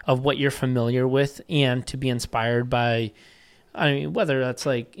of what you're familiar with and to be inspired by, I mean, whether that's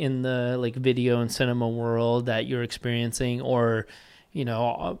like in the like video and cinema world that you're experiencing, or you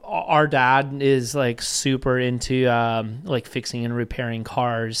know, our dad is like super into like fixing and repairing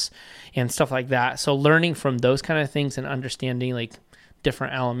cars and stuff like that. So learning from those kind of things and understanding like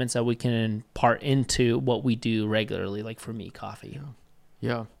different elements that we can impart into what we do regularly, like for me, coffee.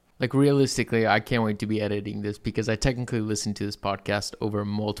 Yeah. Like realistically, I can't wait to be editing this because I technically listen to this podcast over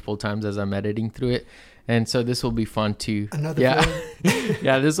multiple times as I'm editing through it. And so this will be fun to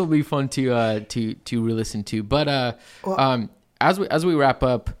this will be fun to re-listen to. But as we wrap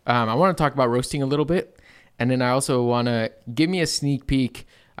up, I want to talk about roasting a little bit, and then I also want to give me a sneak peek.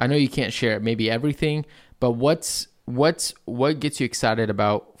 I know you can't share maybe everything, but what gets you excited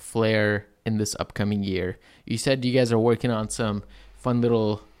about Flair in this upcoming year? You said you guys are working on some fun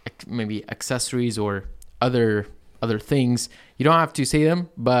little maybe accessories or other things. You don't have to say them,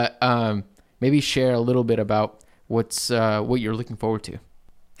 but maybe share a little bit about what you're looking forward to.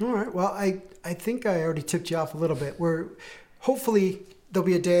 All right. Well, I think I already tipped you off a little bit. Hopefully there'll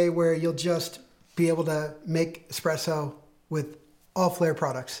be a day where you'll just be able to make espresso with all Flair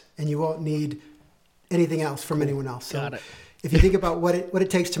products, and you won't need anything else from anyone else. So Got it. if you think about what it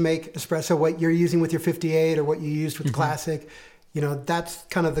takes to make espresso, what you're using with your 58 or what you used with Classic, that's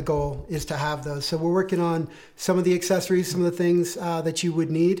kind of the goal, is to have those. So we're working on some of the accessories, some of the things that you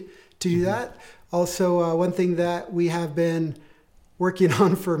would need to do that. Also, one thing that we have been working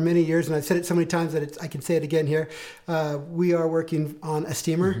on for many years, and I've said it so many times that I can say it again here. We are working on a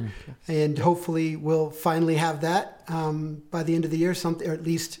steamer, and hopefully we'll finally have that by the end of the year, something, or at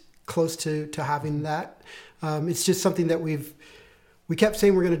least close to having that. It's just something that we kept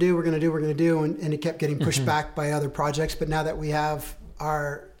saying we're going to do, and it kept getting pushed back by other projects. But now that we have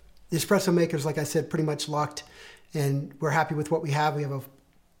the espresso makers, like I said, pretty much locked, and we're happy with what we have. We have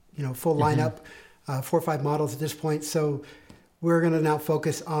a full lineup, 4 or 5 models at this point. So we're going to now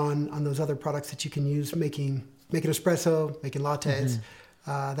focus on those other products that you can use making espresso, making lattes,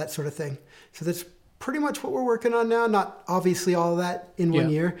 that sort of thing. So that's pretty much what we're working on now. Not obviously all of that in 1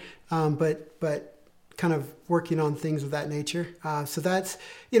 year, but kind of working on things of that nature. So that's,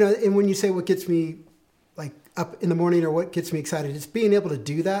 and when you say what gets me like up in the morning or what gets me excited, it's being able to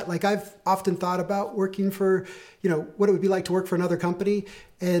do that. Like I've often thought about working for, what it would be like to work for another company.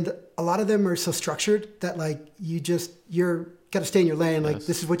 And a lot of them are so structured that like you're got to stay in your lane. Like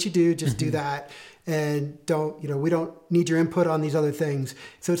this is what you do, just do that. And we don't need your input on these other things.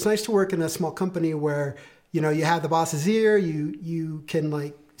 So it's nice to work in a small company where, you have the boss's ear, you can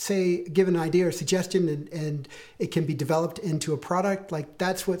like give an idea or suggestion and it can be developed into a product. Like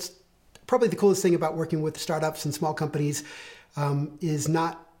that's what's probably the coolest thing about working with startups and small companies, is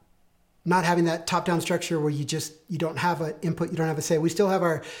not having that top-down structure where you don't have an input, you don't have a say. We still have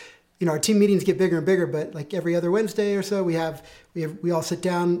our team meetings get bigger and bigger, but like every other Wednesday or so, we all sit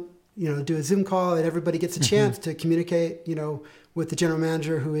down, do a Zoom call, and everybody gets a chance to communicate, with the general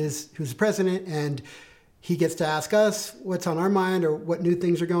manager who's the president, and he gets to ask us what's on our mind or what new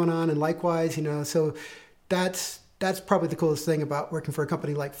things are going on, and likewise, so that's probably the coolest thing about working for a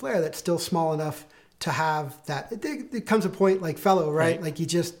company like Flair that's still small enough to have that. It comes a point like Fellow, right? Like you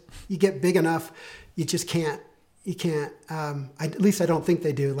get big enough, you just can't. You can't. At least I don't think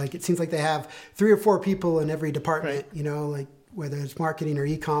they do. Like it seems like they have 3 or 4 people in every department. Like whether it's marketing or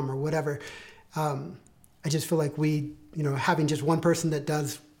e-com or whatever. I just feel like having just one person that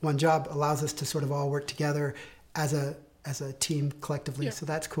does one job allows us to sort of all work together as a team collectively. So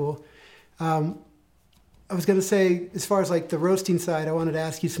that's cool. I was going to say, as far as like the roasting side, I wanted to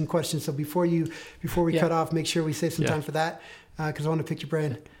ask you some questions. So before we cut off, make sure we save some time for that, because I want to pick your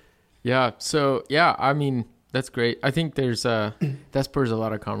brain. Yeah. So I mean, that's great. I think that spurs a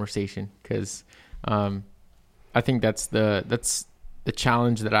lot of conversation, because I think that's the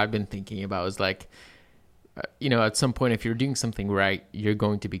challenge that I've been thinking about, is like, at some point, if you're doing something right, you're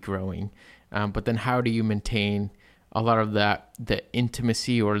going to be growing. But then how do you maintain a lot of the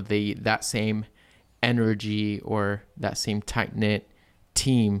intimacy or that same energy or that same tight-knit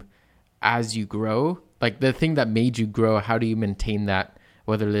team as you grow? Like the thing that made you grow, how do you maintain that,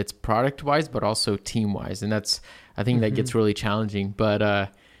 whether it's product-wise but also team-wise? And that's, I think that gets really challenging. But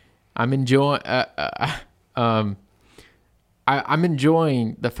I'm enjoying I'm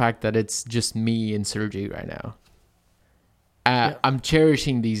enjoying the fact that it's just me and Sergey right now. I'm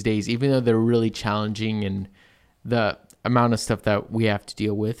cherishing these days, even though they're really challenging, and the amount of stuff that we have to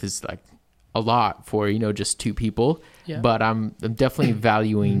deal with is like a lot for just 2 people. But I'm definitely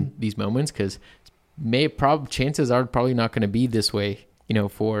valuing these moments, because chances are probably not going to be this way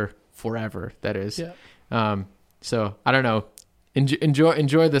for forever, that is. So I don't know,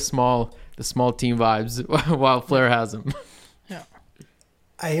 enjoy the small team vibes while Flair has them.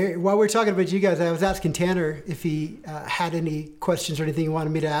 I hear, while we're talking about you guys, I was asking Tanner if he had any questions or anything he wanted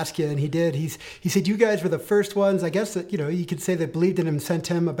me to ask you, and he did. He said you guys were the first ones, I guess, that you could say that believed in him and sent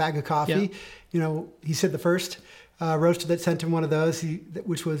him a bag of coffee. He said the first roaster that sent him one of those,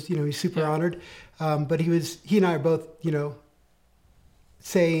 which was he's super honored. But he and I are both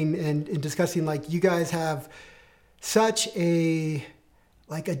saying and discussing, like, you guys have such a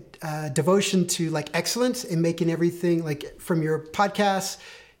devotion to like excellence in making everything, like from your podcasts,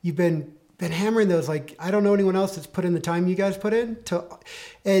 you've been hammering those. Like, I don't know anyone else that's put in the time you guys put in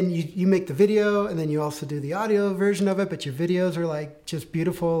and you make the video, and then you also do the audio version of it, but your videos are like just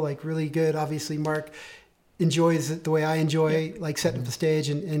beautiful, like really good. Obviously Mark enjoys it the way I enjoy, like setting up the stage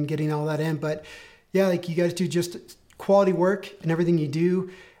and getting all that in. But yeah, like you guys do just quality work in everything you do.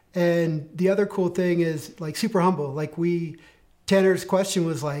 And the other cool thing is like super humble. Like Tanner's question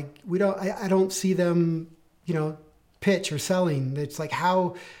was like, I don't see them pitch or selling? It's like,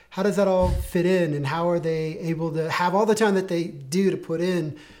 how does that all fit in, and how are they able to have all the time that they do to put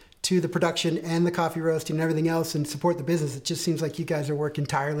in to the production and the coffee roasting and everything else and support the business? It just seems like you guys are working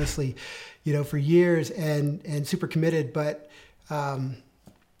tirelessly, for years and super committed. But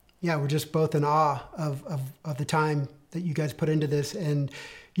we're just both in awe of the time that you guys put into this. And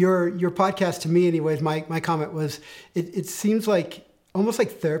your podcast, to me anyways, my comment was, it seems like almost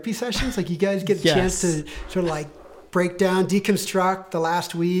like therapy sessions. Like you guys get a chance to sort of like break down, deconstruct the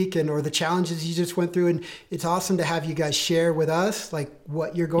last week or the challenges you just went through. And it's awesome to have you guys share with us like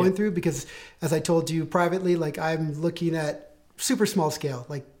what you're going through, because as I told you privately, like I'm looking at super small scale,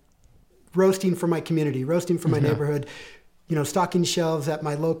 like roasting for my community, roasting for my neighborhood, stocking shelves at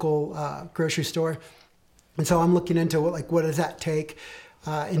my local grocery store. And so I'm looking into what does that take?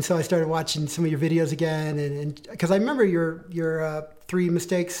 And so I started watching some of your videos again, and because I remember your 3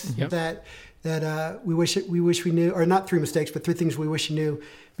 mistakes that we wish we knew, or not 3 mistakes, but 3 things we wish you knew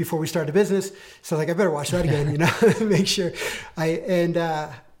before we started a business. So like I better watch that again, make sure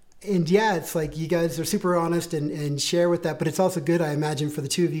it's like you guys are super honest and share with that. But it's also good, I imagine, for the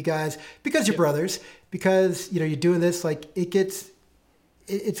 2 of you guys, because you're brothers, because you're doing this, like it's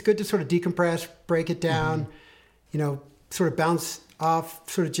good to sort of decompress, break it down, sort of bounce off,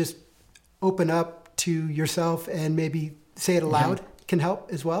 sort of just open up to yourself and maybe say it aloud can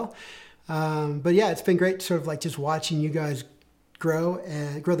help as well. But it's been great sort of like just watching you guys grow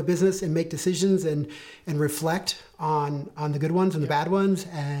the business and make decisions and reflect on the good ones and the bad ones,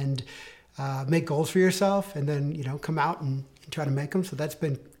 and make goals for yourself, and then, come out and try to make them. So it's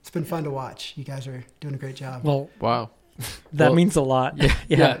been fun to watch. You guys are doing a great job. Well, wow. That means a lot.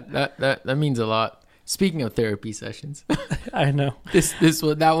 That means a lot. Speaking of therapy sessions, I know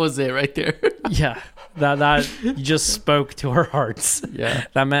that was it right there. that you just spoke to our hearts. Yeah,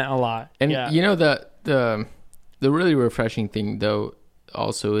 that meant a lot. And the really refreshing thing though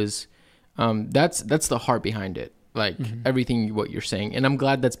also is that's the heart behind it. Like everything what you're saying, and I'm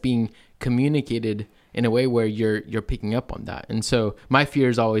glad that's being communicated in a way where you're picking up on that. And so my fear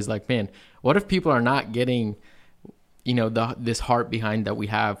is always like, man, what if people are not getting this heart behind that we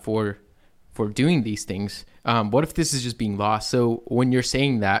have for doing these things? What if this is just being lost? So when you're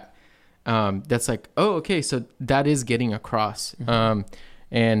saying that, that's like, oh, okay, so that is getting across. And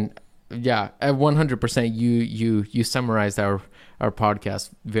at 100%, you summarized our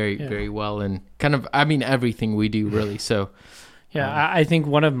podcast very well, and kind of, I mean, everything we do really. So I think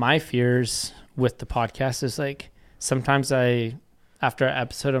one of my fears with the podcast is like, sometimes after an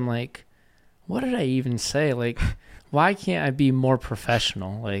episode, I'm like, what did I even say? Like, why can't I be more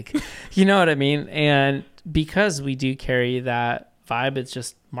professional? Like, you know what I mean? And because we do carry that vibe, it's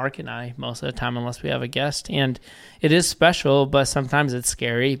just Mark and I most of the time, unless we have a guest. And it is special, but sometimes it's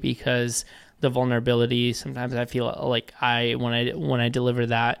scary because the vulnerability, sometimes I feel like when I deliver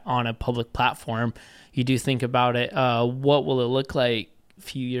that on a public platform, you do think about it. What will it look like a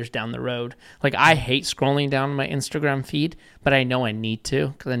few years down the road? Like, I hate scrolling down my Instagram feed, but I know I need to,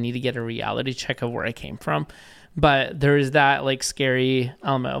 because I need to get a reality check of where I came from. But there is that like scary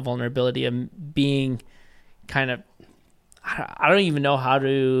element of vulnerability of being kind of, I don't even know how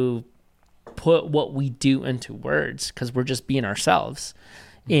to put what we do into words, because we're just being ourselves.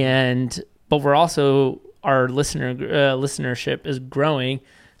 But we're also, our listenership is growing.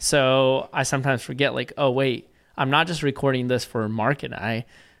 So I sometimes forget, like, oh wait, I'm not just recording this for Mark and I.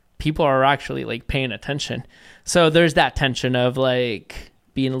 People are actually like paying attention. So there's that tension of like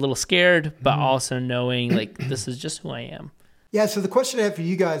being a little scared, but also knowing like this is just who I am. Yeah. So the question I have for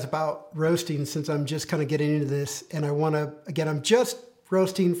you guys about roasting, since I'm just kind of getting into this, and I'm just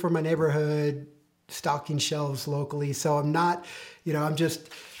roasting for my neighborhood, stocking shelves locally. So I'm not,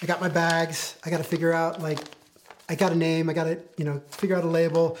 I got my bags. I got to figure out, like, I got a name. I got to, figure out a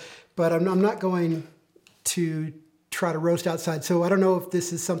label, but I'm not going to try to roast outside. So I don't know if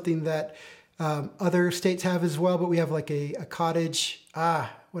this is something that other states have as well, but we have like a cottage,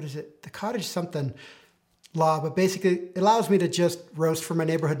 what is it? The cottage something law, but basically it allows me to just roast for my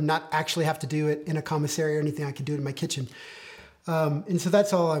neighborhood and not actually have to do it in a commissary or anything. I can do it in my kitchen. And so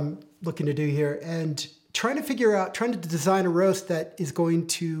that's all I'm looking to do here, and trying to design a roast that is going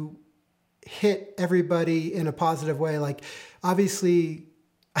to hit everybody in a positive way. Like, obviously,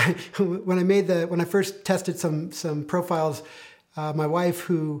 when I first tested some profiles, my wife,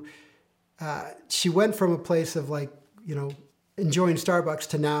 who she went from a place of like, enjoying Starbucks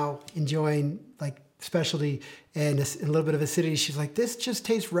to now enjoying like specialty and a little bit of acidity. She's like, this just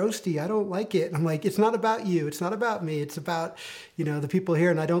tastes roasty. I don't like it. And I'm like, it's not about you. It's not about me. It's about, the people here.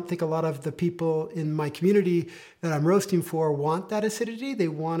 And I don't think a lot of the people in my community that I'm roasting for want that acidity. They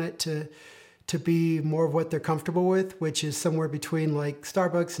want it to to be more of what they're comfortable with, which is somewhere between like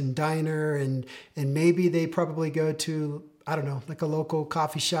Starbucks and diner, and maybe they probably go to, I don't know, like a local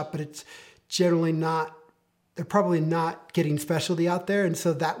coffee shop, but it's generally not, they're probably not getting specialty out there. And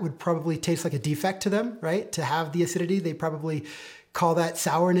so that would probably taste like a defect to them, right? To have the acidity, they probably call that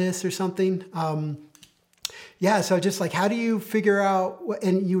sourness or something. So just like, how do you figure out,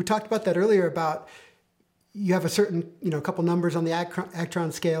 and you talked about that earlier about, you have a certain, couple numbers on the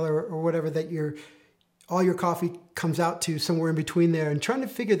Actron scale or whatever that all your coffee comes out to somewhere in between there, and trying to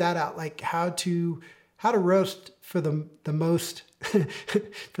figure that out, like how to roast for the most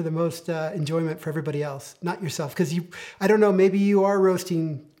for the most enjoyment for everybody else, not yourself. Because I don't know, maybe you are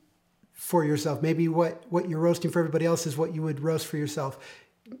roasting for yourself. Maybe what you're roasting for everybody else is what you would roast for yourself.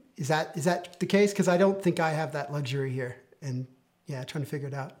 Is that the case? Because I don't think I have that luxury here, and trying to figure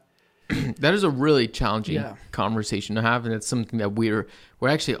it out. That is a really challenging conversation to have, and it's something that we're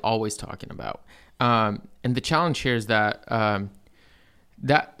actually always talking about. And the challenge here is that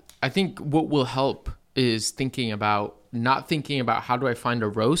that I think what will help is not thinking about how do I find a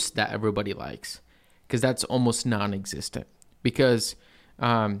roast that everybody likes, because that's almost non-existent. Because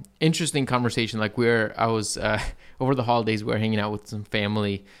interesting conversation, like I was over the holidays, we were hanging out with some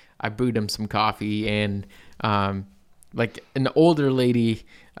family. I brewed them some coffee, and like an older lady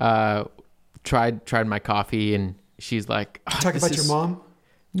tried my coffee, and she's like, talk about your mom?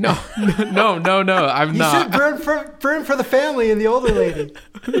 No. I'm not. You said burn for the family and the older lady.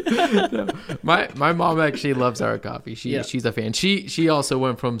 No. My mom actually loves our coffee. She's a fan. She also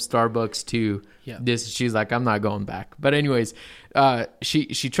went from Starbucks to this. She's like, I'm not going back. But anyways,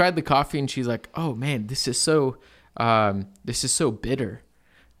 she tried the coffee, and she's like, oh man, this is so bitter.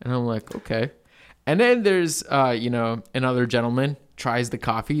 And I'm like, okay. And then there's another gentleman tries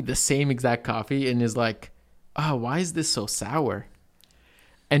the same exact coffee, and is like, oh, why is this so sour?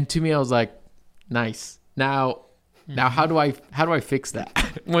 And to me, I was like, nice. Now how do I fix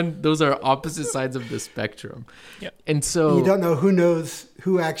that when those are opposite sides of the spectrum? Yep. And so you don't know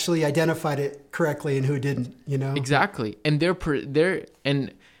who actually identified it correctly and who didn't, Exactly. And they're to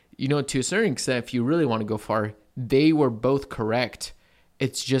a certain extent, if you really want to go far, they were both correct.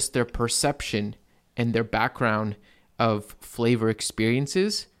 It's just their perception and their background of flavor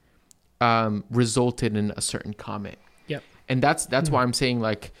experiences resulted in a certain comment. Yep. And that's why I'm saying,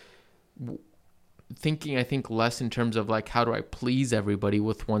 like, thinking, I think, less in terms of like, how do I please everybody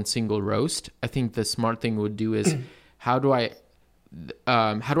with one single roast? I think the smart thing would do is how do I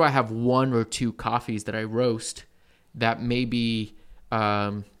have one or two coffees that I roast that maybe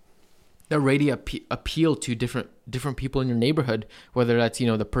that really appeal to different people in your neighborhood, whether that's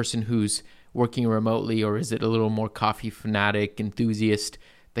the person who's working remotely, or is it a little more coffee fanatic enthusiast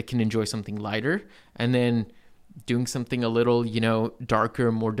that can enjoy something lighter, and then doing something a little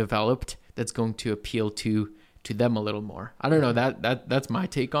darker, more developed, that's going to appeal to them a little more. I don't know, that's my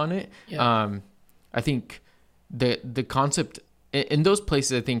take on it. I think the concept in those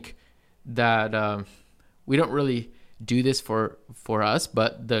places, I think that we don't really do this for us,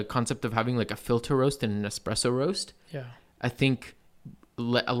 but the concept of having like a filter roast and an espresso roast, I think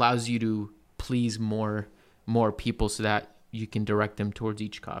allows you to please more people so that you can direct them towards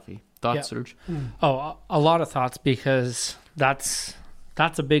each coffee. Thoughts, Serge? Oh, a lot of thoughts, because that's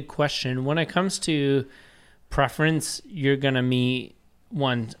a big question. When it comes to preference, you're going to meet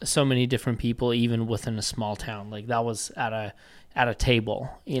so many different people, even within a small town. Like that was at a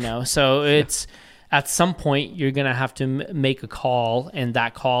table, so it's at some point you're going to have to make a call, and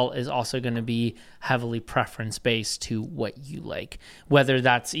that call is also going to be heavily preference based to what you like, whether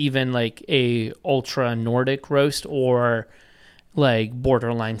that's even like a ultra Nordic roast or like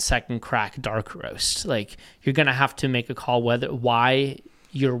borderline second crack dark roast. Like you're going to have to make a call why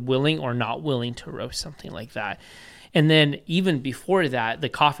you're willing or not willing to roast something like that. And then even before that, the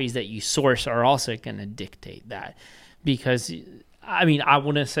coffees that you source are also going to dictate that, because I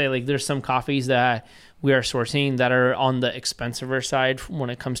want to say, like, there's some coffees that we are sourcing that are on the expensiver side when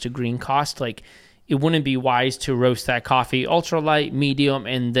it comes to green cost. Like, it wouldn't be wise to roast that coffee ultra light, medium,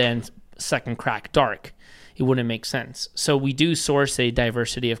 and then second crack dark. It wouldn't make sense. So we do source a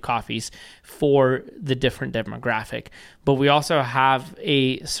diversity of coffees for the different demographic, but we also have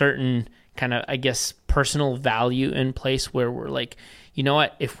a certain kind of, I guess, personal value in place where we're like, you know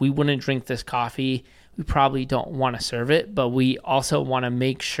what, if we wouldn't drink this coffee, we probably don't want to serve it, but we also want to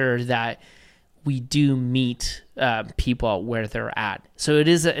make sure that we do meet people where they're at. So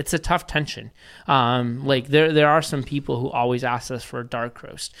it's a tough tension. Like there are some people who always ask us for a dark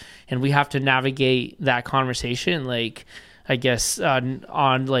roast, and we have to navigate that conversation. Like, I guess,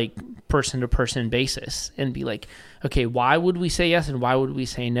 on like person to person basis, and be like, okay, why would we say yes and why would we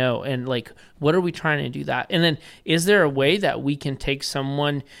say no? And like, what are we trying to do that? And then is there a way that we can take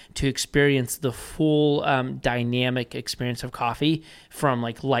someone to experience the full dynamic experience of coffee from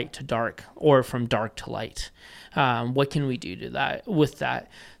like light to dark or from dark to light? What can we do to that with that?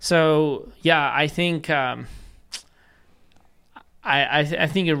 So yeah, I think I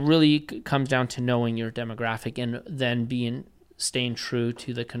think it really comes down to knowing your demographic and then staying true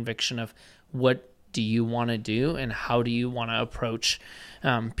to the conviction of what do you want to do and how do you want to approach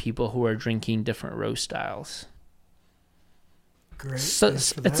people who are drinking different roast styles. Great. So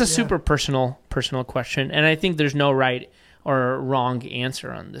it's a super personal question, and I think there's no right or wrong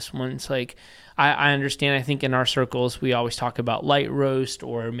answer on this one. It's like I understand. I think in our circles we always talk about light roast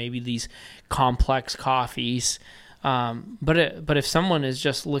or maybe these complex coffees. But if someone is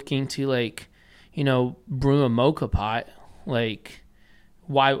just looking to like, brew a mocha pot, like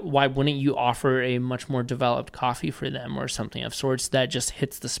why wouldn't you offer a much more developed coffee for them or something of sorts that just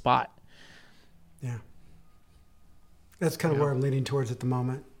hits the spot? Yeah. That's kind of where I'm leaning towards at the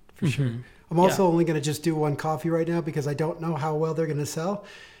moment, for sure. I'm also only going to just do one coffee right now because I don't know how well they're going to sell.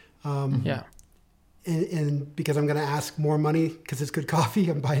 And because I'm going to ask more money because it's good coffee,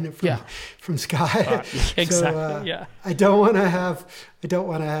 I'm buying it from Sky. Exactly. So, I don't want to have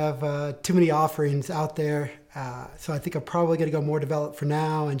too many offerings out there. So I think I'm probably going to go more developed for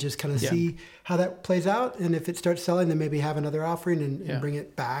now and just kind of see how that plays out. And if it starts selling, then maybe have another offering and bring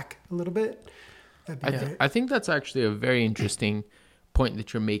it back a little bit. I think that's actually a very interesting point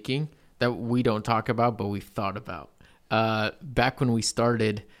that you're making that we don't talk about, but we've thought about. Back when we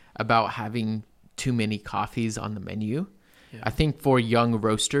started about having too many coffees on the menu. I think for young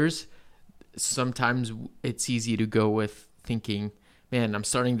roasters, sometimes it's easy to go with thinking, man, I'm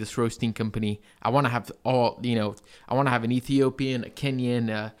starting this roasting company. I want to have I want to have an Ethiopian, a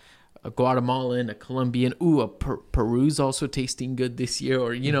Kenyan, a Guatemalan, a Colombian. Ooh, Peru's also tasting good this year.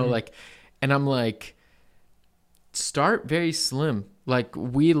 Or, and I'm like, start very slim. Like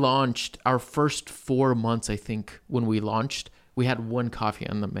we launched our first 4 months, I think, when we launched, we had one coffee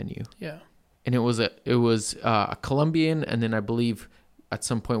on the menu. Yeah. And it was a Colombian, and then I believe at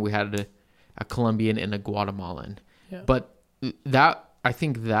some point we had a Colombian and a Guatemalan. Yeah. But I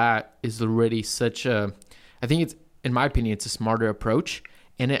think that is already I think it's, in my opinion, it's a smarter approach,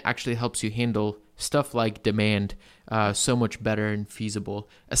 and it actually helps you handle stuff like demand so much better and feasible,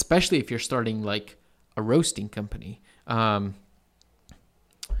 especially if you're starting like a roasting company.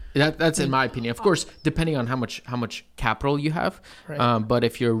 That's in my opinion. Of course, depending on how much capital you have. Right. But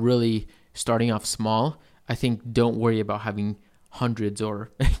if you're really starting off small, I think don't worry about having hundreds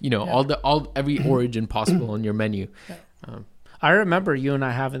or every origin possible on your menu. Yeah. I remember you and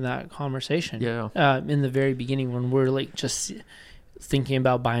I having that conversation. Yeah. In the very beginning when we're like just thinking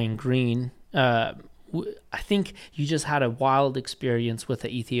about buying green. I think you just had a wild experience with the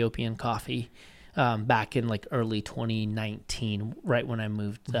Ethiopian coffee. Back in like early 2019, right when I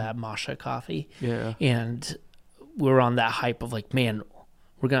moved to Masha Coffee. Yeah. And we were on that hype of like, man,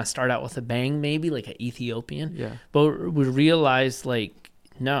 we're going to start out with a bang, maybe like an Ethiopian. Yeah. But we realized like,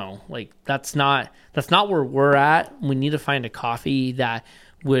 no, like that's not where we're at. We need to find a coffee that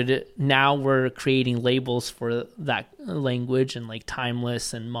now we're creating labels for that language and like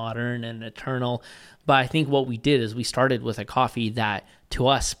timeless and modern and eternal. But I think what we did is we started with a coffee that to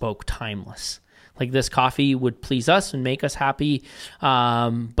us spoke timeless. Like this coffee would please us and make us happy,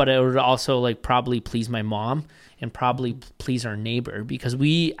 but it would also like probably please my mom and probably please our neighbor, because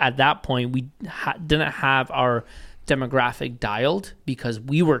we at that point we didn't have our demographic dialed because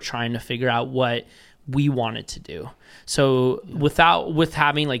we were trying to figure out what we wanted to do. So with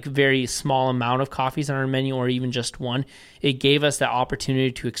having like very small amount of coffees on our menu or even just one, it gave us that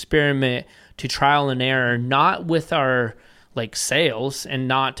opportunity to experiment, to trial and error, not with our like sales and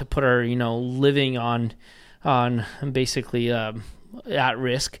not to put our living on basically at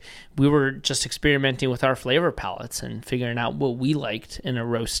risk. We were just experimenting with our flavor palettes and figuring out what we liked in a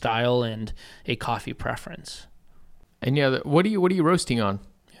roast style and a coffee preference. And what are you roasting on?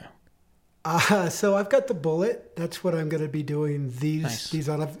 So I've got the Bullet. That's what I'm going to be doing these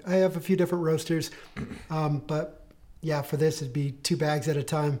on. I have a few different roasters, but yeah, for this it'd be 2 bags at a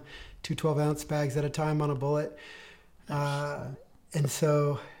time, 2 12-ounce bags at a time on a Bullet. And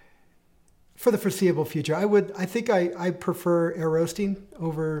so for the foreseeable future, I think I prefer air roasting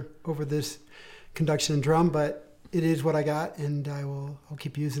over this conduction and drum, but it is what I got, and I'll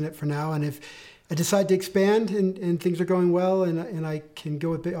keep using it for now. And if I decide to expand and things are going well and I can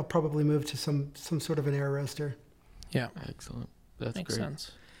go with it, I'll probably move to some sort of an air roaster. Yeah. Excellent. That's Makes great.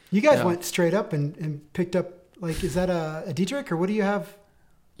 sense. You guys went straight up and picked up Like, is that a Diedrich or what do you have?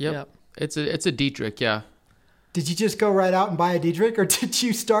 Yep. It's a Diedrich. Yeah. Did you just go right out and buy a Diedrich, or did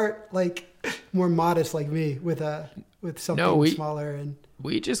you start like more modest like me with something smaller? And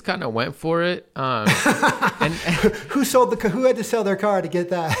we just kind of went for it. And who had to sell their car to get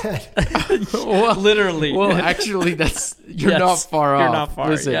that? Well, literally. Well, actually, you're not far off. You're not far.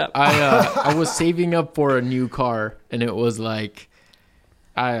 Listen, Yep. I was saving up for a new car, and it was like,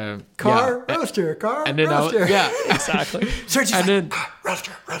 roaster, and then roaster. Exactly. Search and then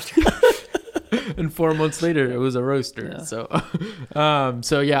roaster. And 4 months later, it was a roaster. Yeah.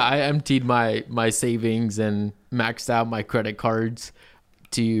 So yeah, I emptied my savings and maxed out my credit cards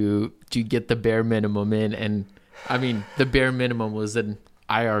to get the bare minimum in. And I mean, the bare minimum was an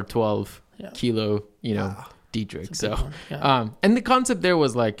IR12 kilo, Diedrich. So, and the concept there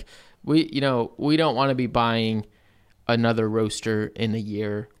was like, we don't want to be buying another roaster in a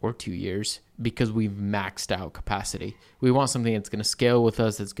year or 2 years because we've maxed out capacity. We want something that's going to scale with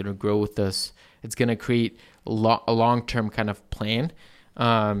us, that's going to grow with us. It's going to create a long-term kind of plan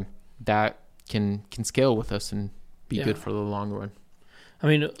that can scale with us and be good for the long run. I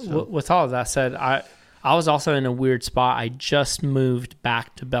mean, with all of that said, I was also in a weird spot. I just moved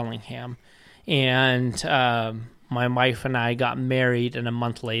back to Bellingham, and my wife and I got married, and a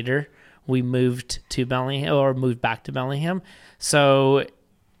month later we moved back to Bellingham. So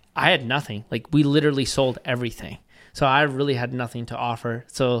I had nothing. Like, we literally sold everything. So I really had nothing to offer.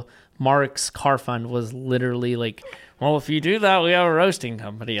 So Mark's car fund was literally like, well, if you do that, we have a roasting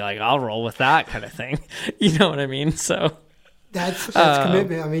company. Like, I'll roll with that kind of thing. You know what I mean? So that's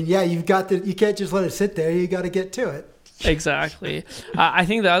commitment. I mean, yeah, you can't just let it sit there. You got to get to it. Exactly. I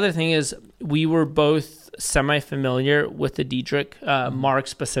think the other thing is we were both semi-familiar with the Diedrich. Mark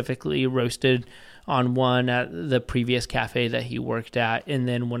specifically roasted on one at the previous cafe that he worked at. And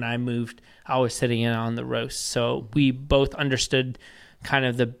then when I moved, I was sitting in on the roast. So we both understood kind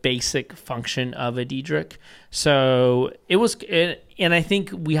of the basic function of a Diedrich. So it was, and I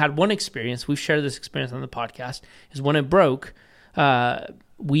think we had one experience, we've shared this experience on the podcast, is when it broke,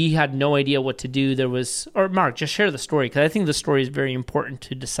 we had no idea what to do. Mark, just share the story, because I think the story is very important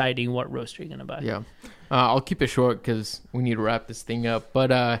to deciding what roaster you're going to buy. Yeah. I'll keep it short because we need to wrap this thing up.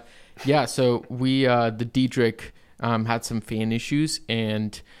 But so we, the Diedrich had some fan issues,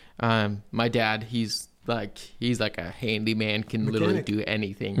 and my dad, he's like a handyman, can Mechanic. literally do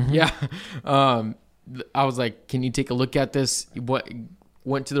anything. Mm-hmm. Yeah. I was like, can you take a look at this?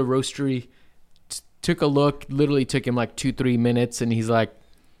 Went to the roastery, took a look, literally took him like 2-3 minutes. And he's like,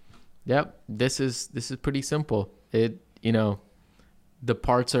 yep, this is pretty simple. The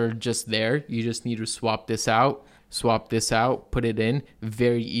parts are just there. You just need to swap this out, put it in.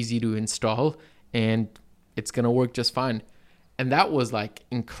 Very easy to install, and it's going to work just fine. And that was like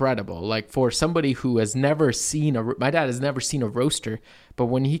incredible. Like, for somebody who has never seen my dad has never seen a roaster, but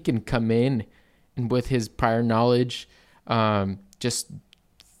when he can come in and with his prior knowledge, just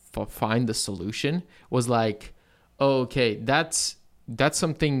find the solution, was like, oh, okay, that's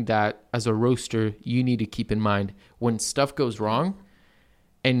something that as a roaster you need to keep in mind when stuff goes wrong,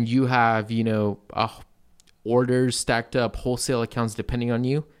 and you have orders stacked up, wholesale accounts depending on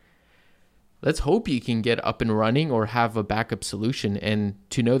you. Let's hope you can get up and running or have a backup solution. And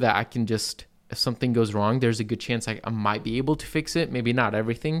to know that I can just, if something goes wrong, there's a good chance I might be able to fix it. Maybe not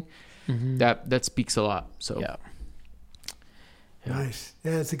everything. Mm-hmm. That speaks a lot. So yeah. Nice.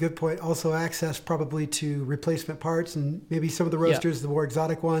 Yeah, it's a good point. Also, access probably to replacement parts, and maybe some of the roasters, the more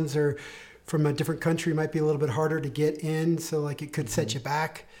exotic ones, are from a different country, might be a little bit harder to get in. So like it could set you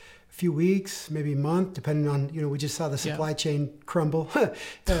back a few weeks, maybe a month, depending on, we just saw the supply chain crumble, a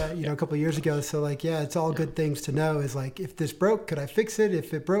couple of years ago. So like, it's all good things to know, is like, if this broke, could I fix it?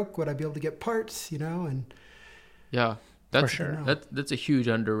 If it broke, would I be able to get parts, and yeah, that's, for sure. That's a huge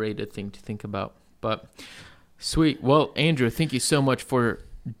underrated thing to think about, but sweet. Well, Andrew, thank you so much for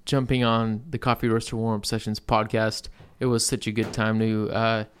jumping on the Coffee Roaster Warm-Up Sessions podcast. It was such a good time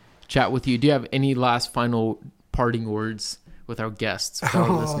to chat with you. Do you have any last final parting words with our guests, with our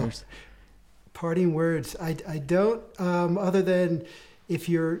listeners? Parting words. I don't, other than if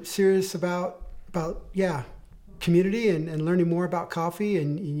you're serious about community and learning more about coffee,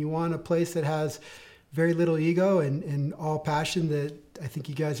 and you want a place that has very little ego and all passion, that I think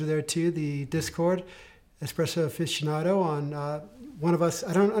you guys are there too, the Discord, Espresso Aficionado on one of us.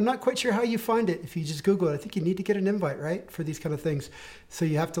 I'm not quite sure how you find it. If you just Google it, I think you need to get an invite, right, for these kind of things. So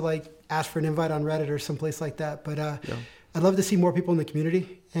you have to ask for an invite on Reddit or someplace like that. But I'd love to see more people in the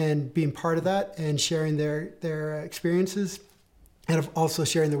community and being part of that and sharing their experiences, and also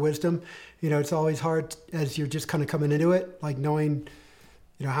sharing their wisdom. It's always hard as you're just kind of coming into it, like knowing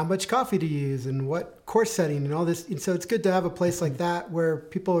how much coffee to use and what course setting and all this. And so it's good to have a place like that where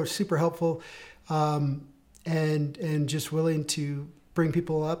people are super helpful, and just willing to bring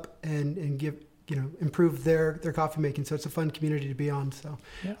people up and give, improve their coffee making. So it's a fun community to be on. So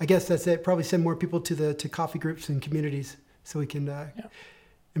I guess that's it. Probably send more people to coffee groups and communities so we can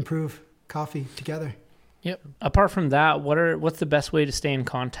improve coffee together. Yep. Apart from that, what's the best way to stay in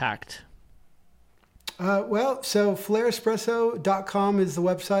contact? So FlairEspresso.com is the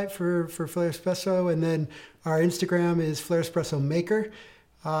website for Flair Espresso, and then our Instagram is Flair Espresso Maker.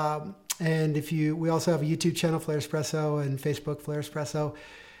 And we also have a YouTube channel, Flair Espresso, and Facebook, Flair Espresso,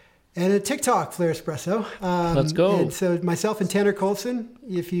 and a TikTok, Flair Espresso. Let's go. And so myself and Tanner Colson,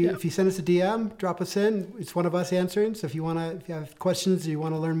 if you send us a DM, drop us in. It's one of us answering. So if you have questions or you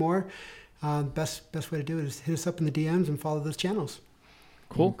want to learn more, best way to do it is hit us up in the DMs and follow those channels.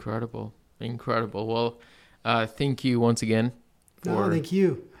 Cool. Incredible. Well, thank you once again for thank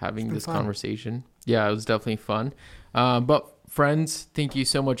you. Having this conversation. Yeah, it was definitely fun. But friends, thank you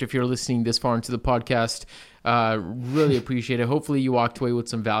so much if you're listening this far into the podcast. Really appreciate it. Hopefully you walked away with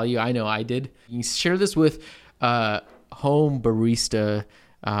some value. I know I did. You can share this with home barista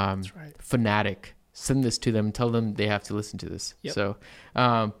fanatic. Send this to them. Tell them they have to listen to this. Yep. So,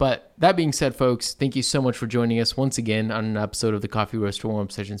 but that being said, folks, thank you so much for joining us once again on an episode of the Coffee Roaster Warm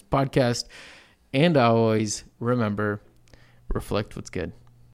Up Sessions podcast. And always remember, reflect what's good.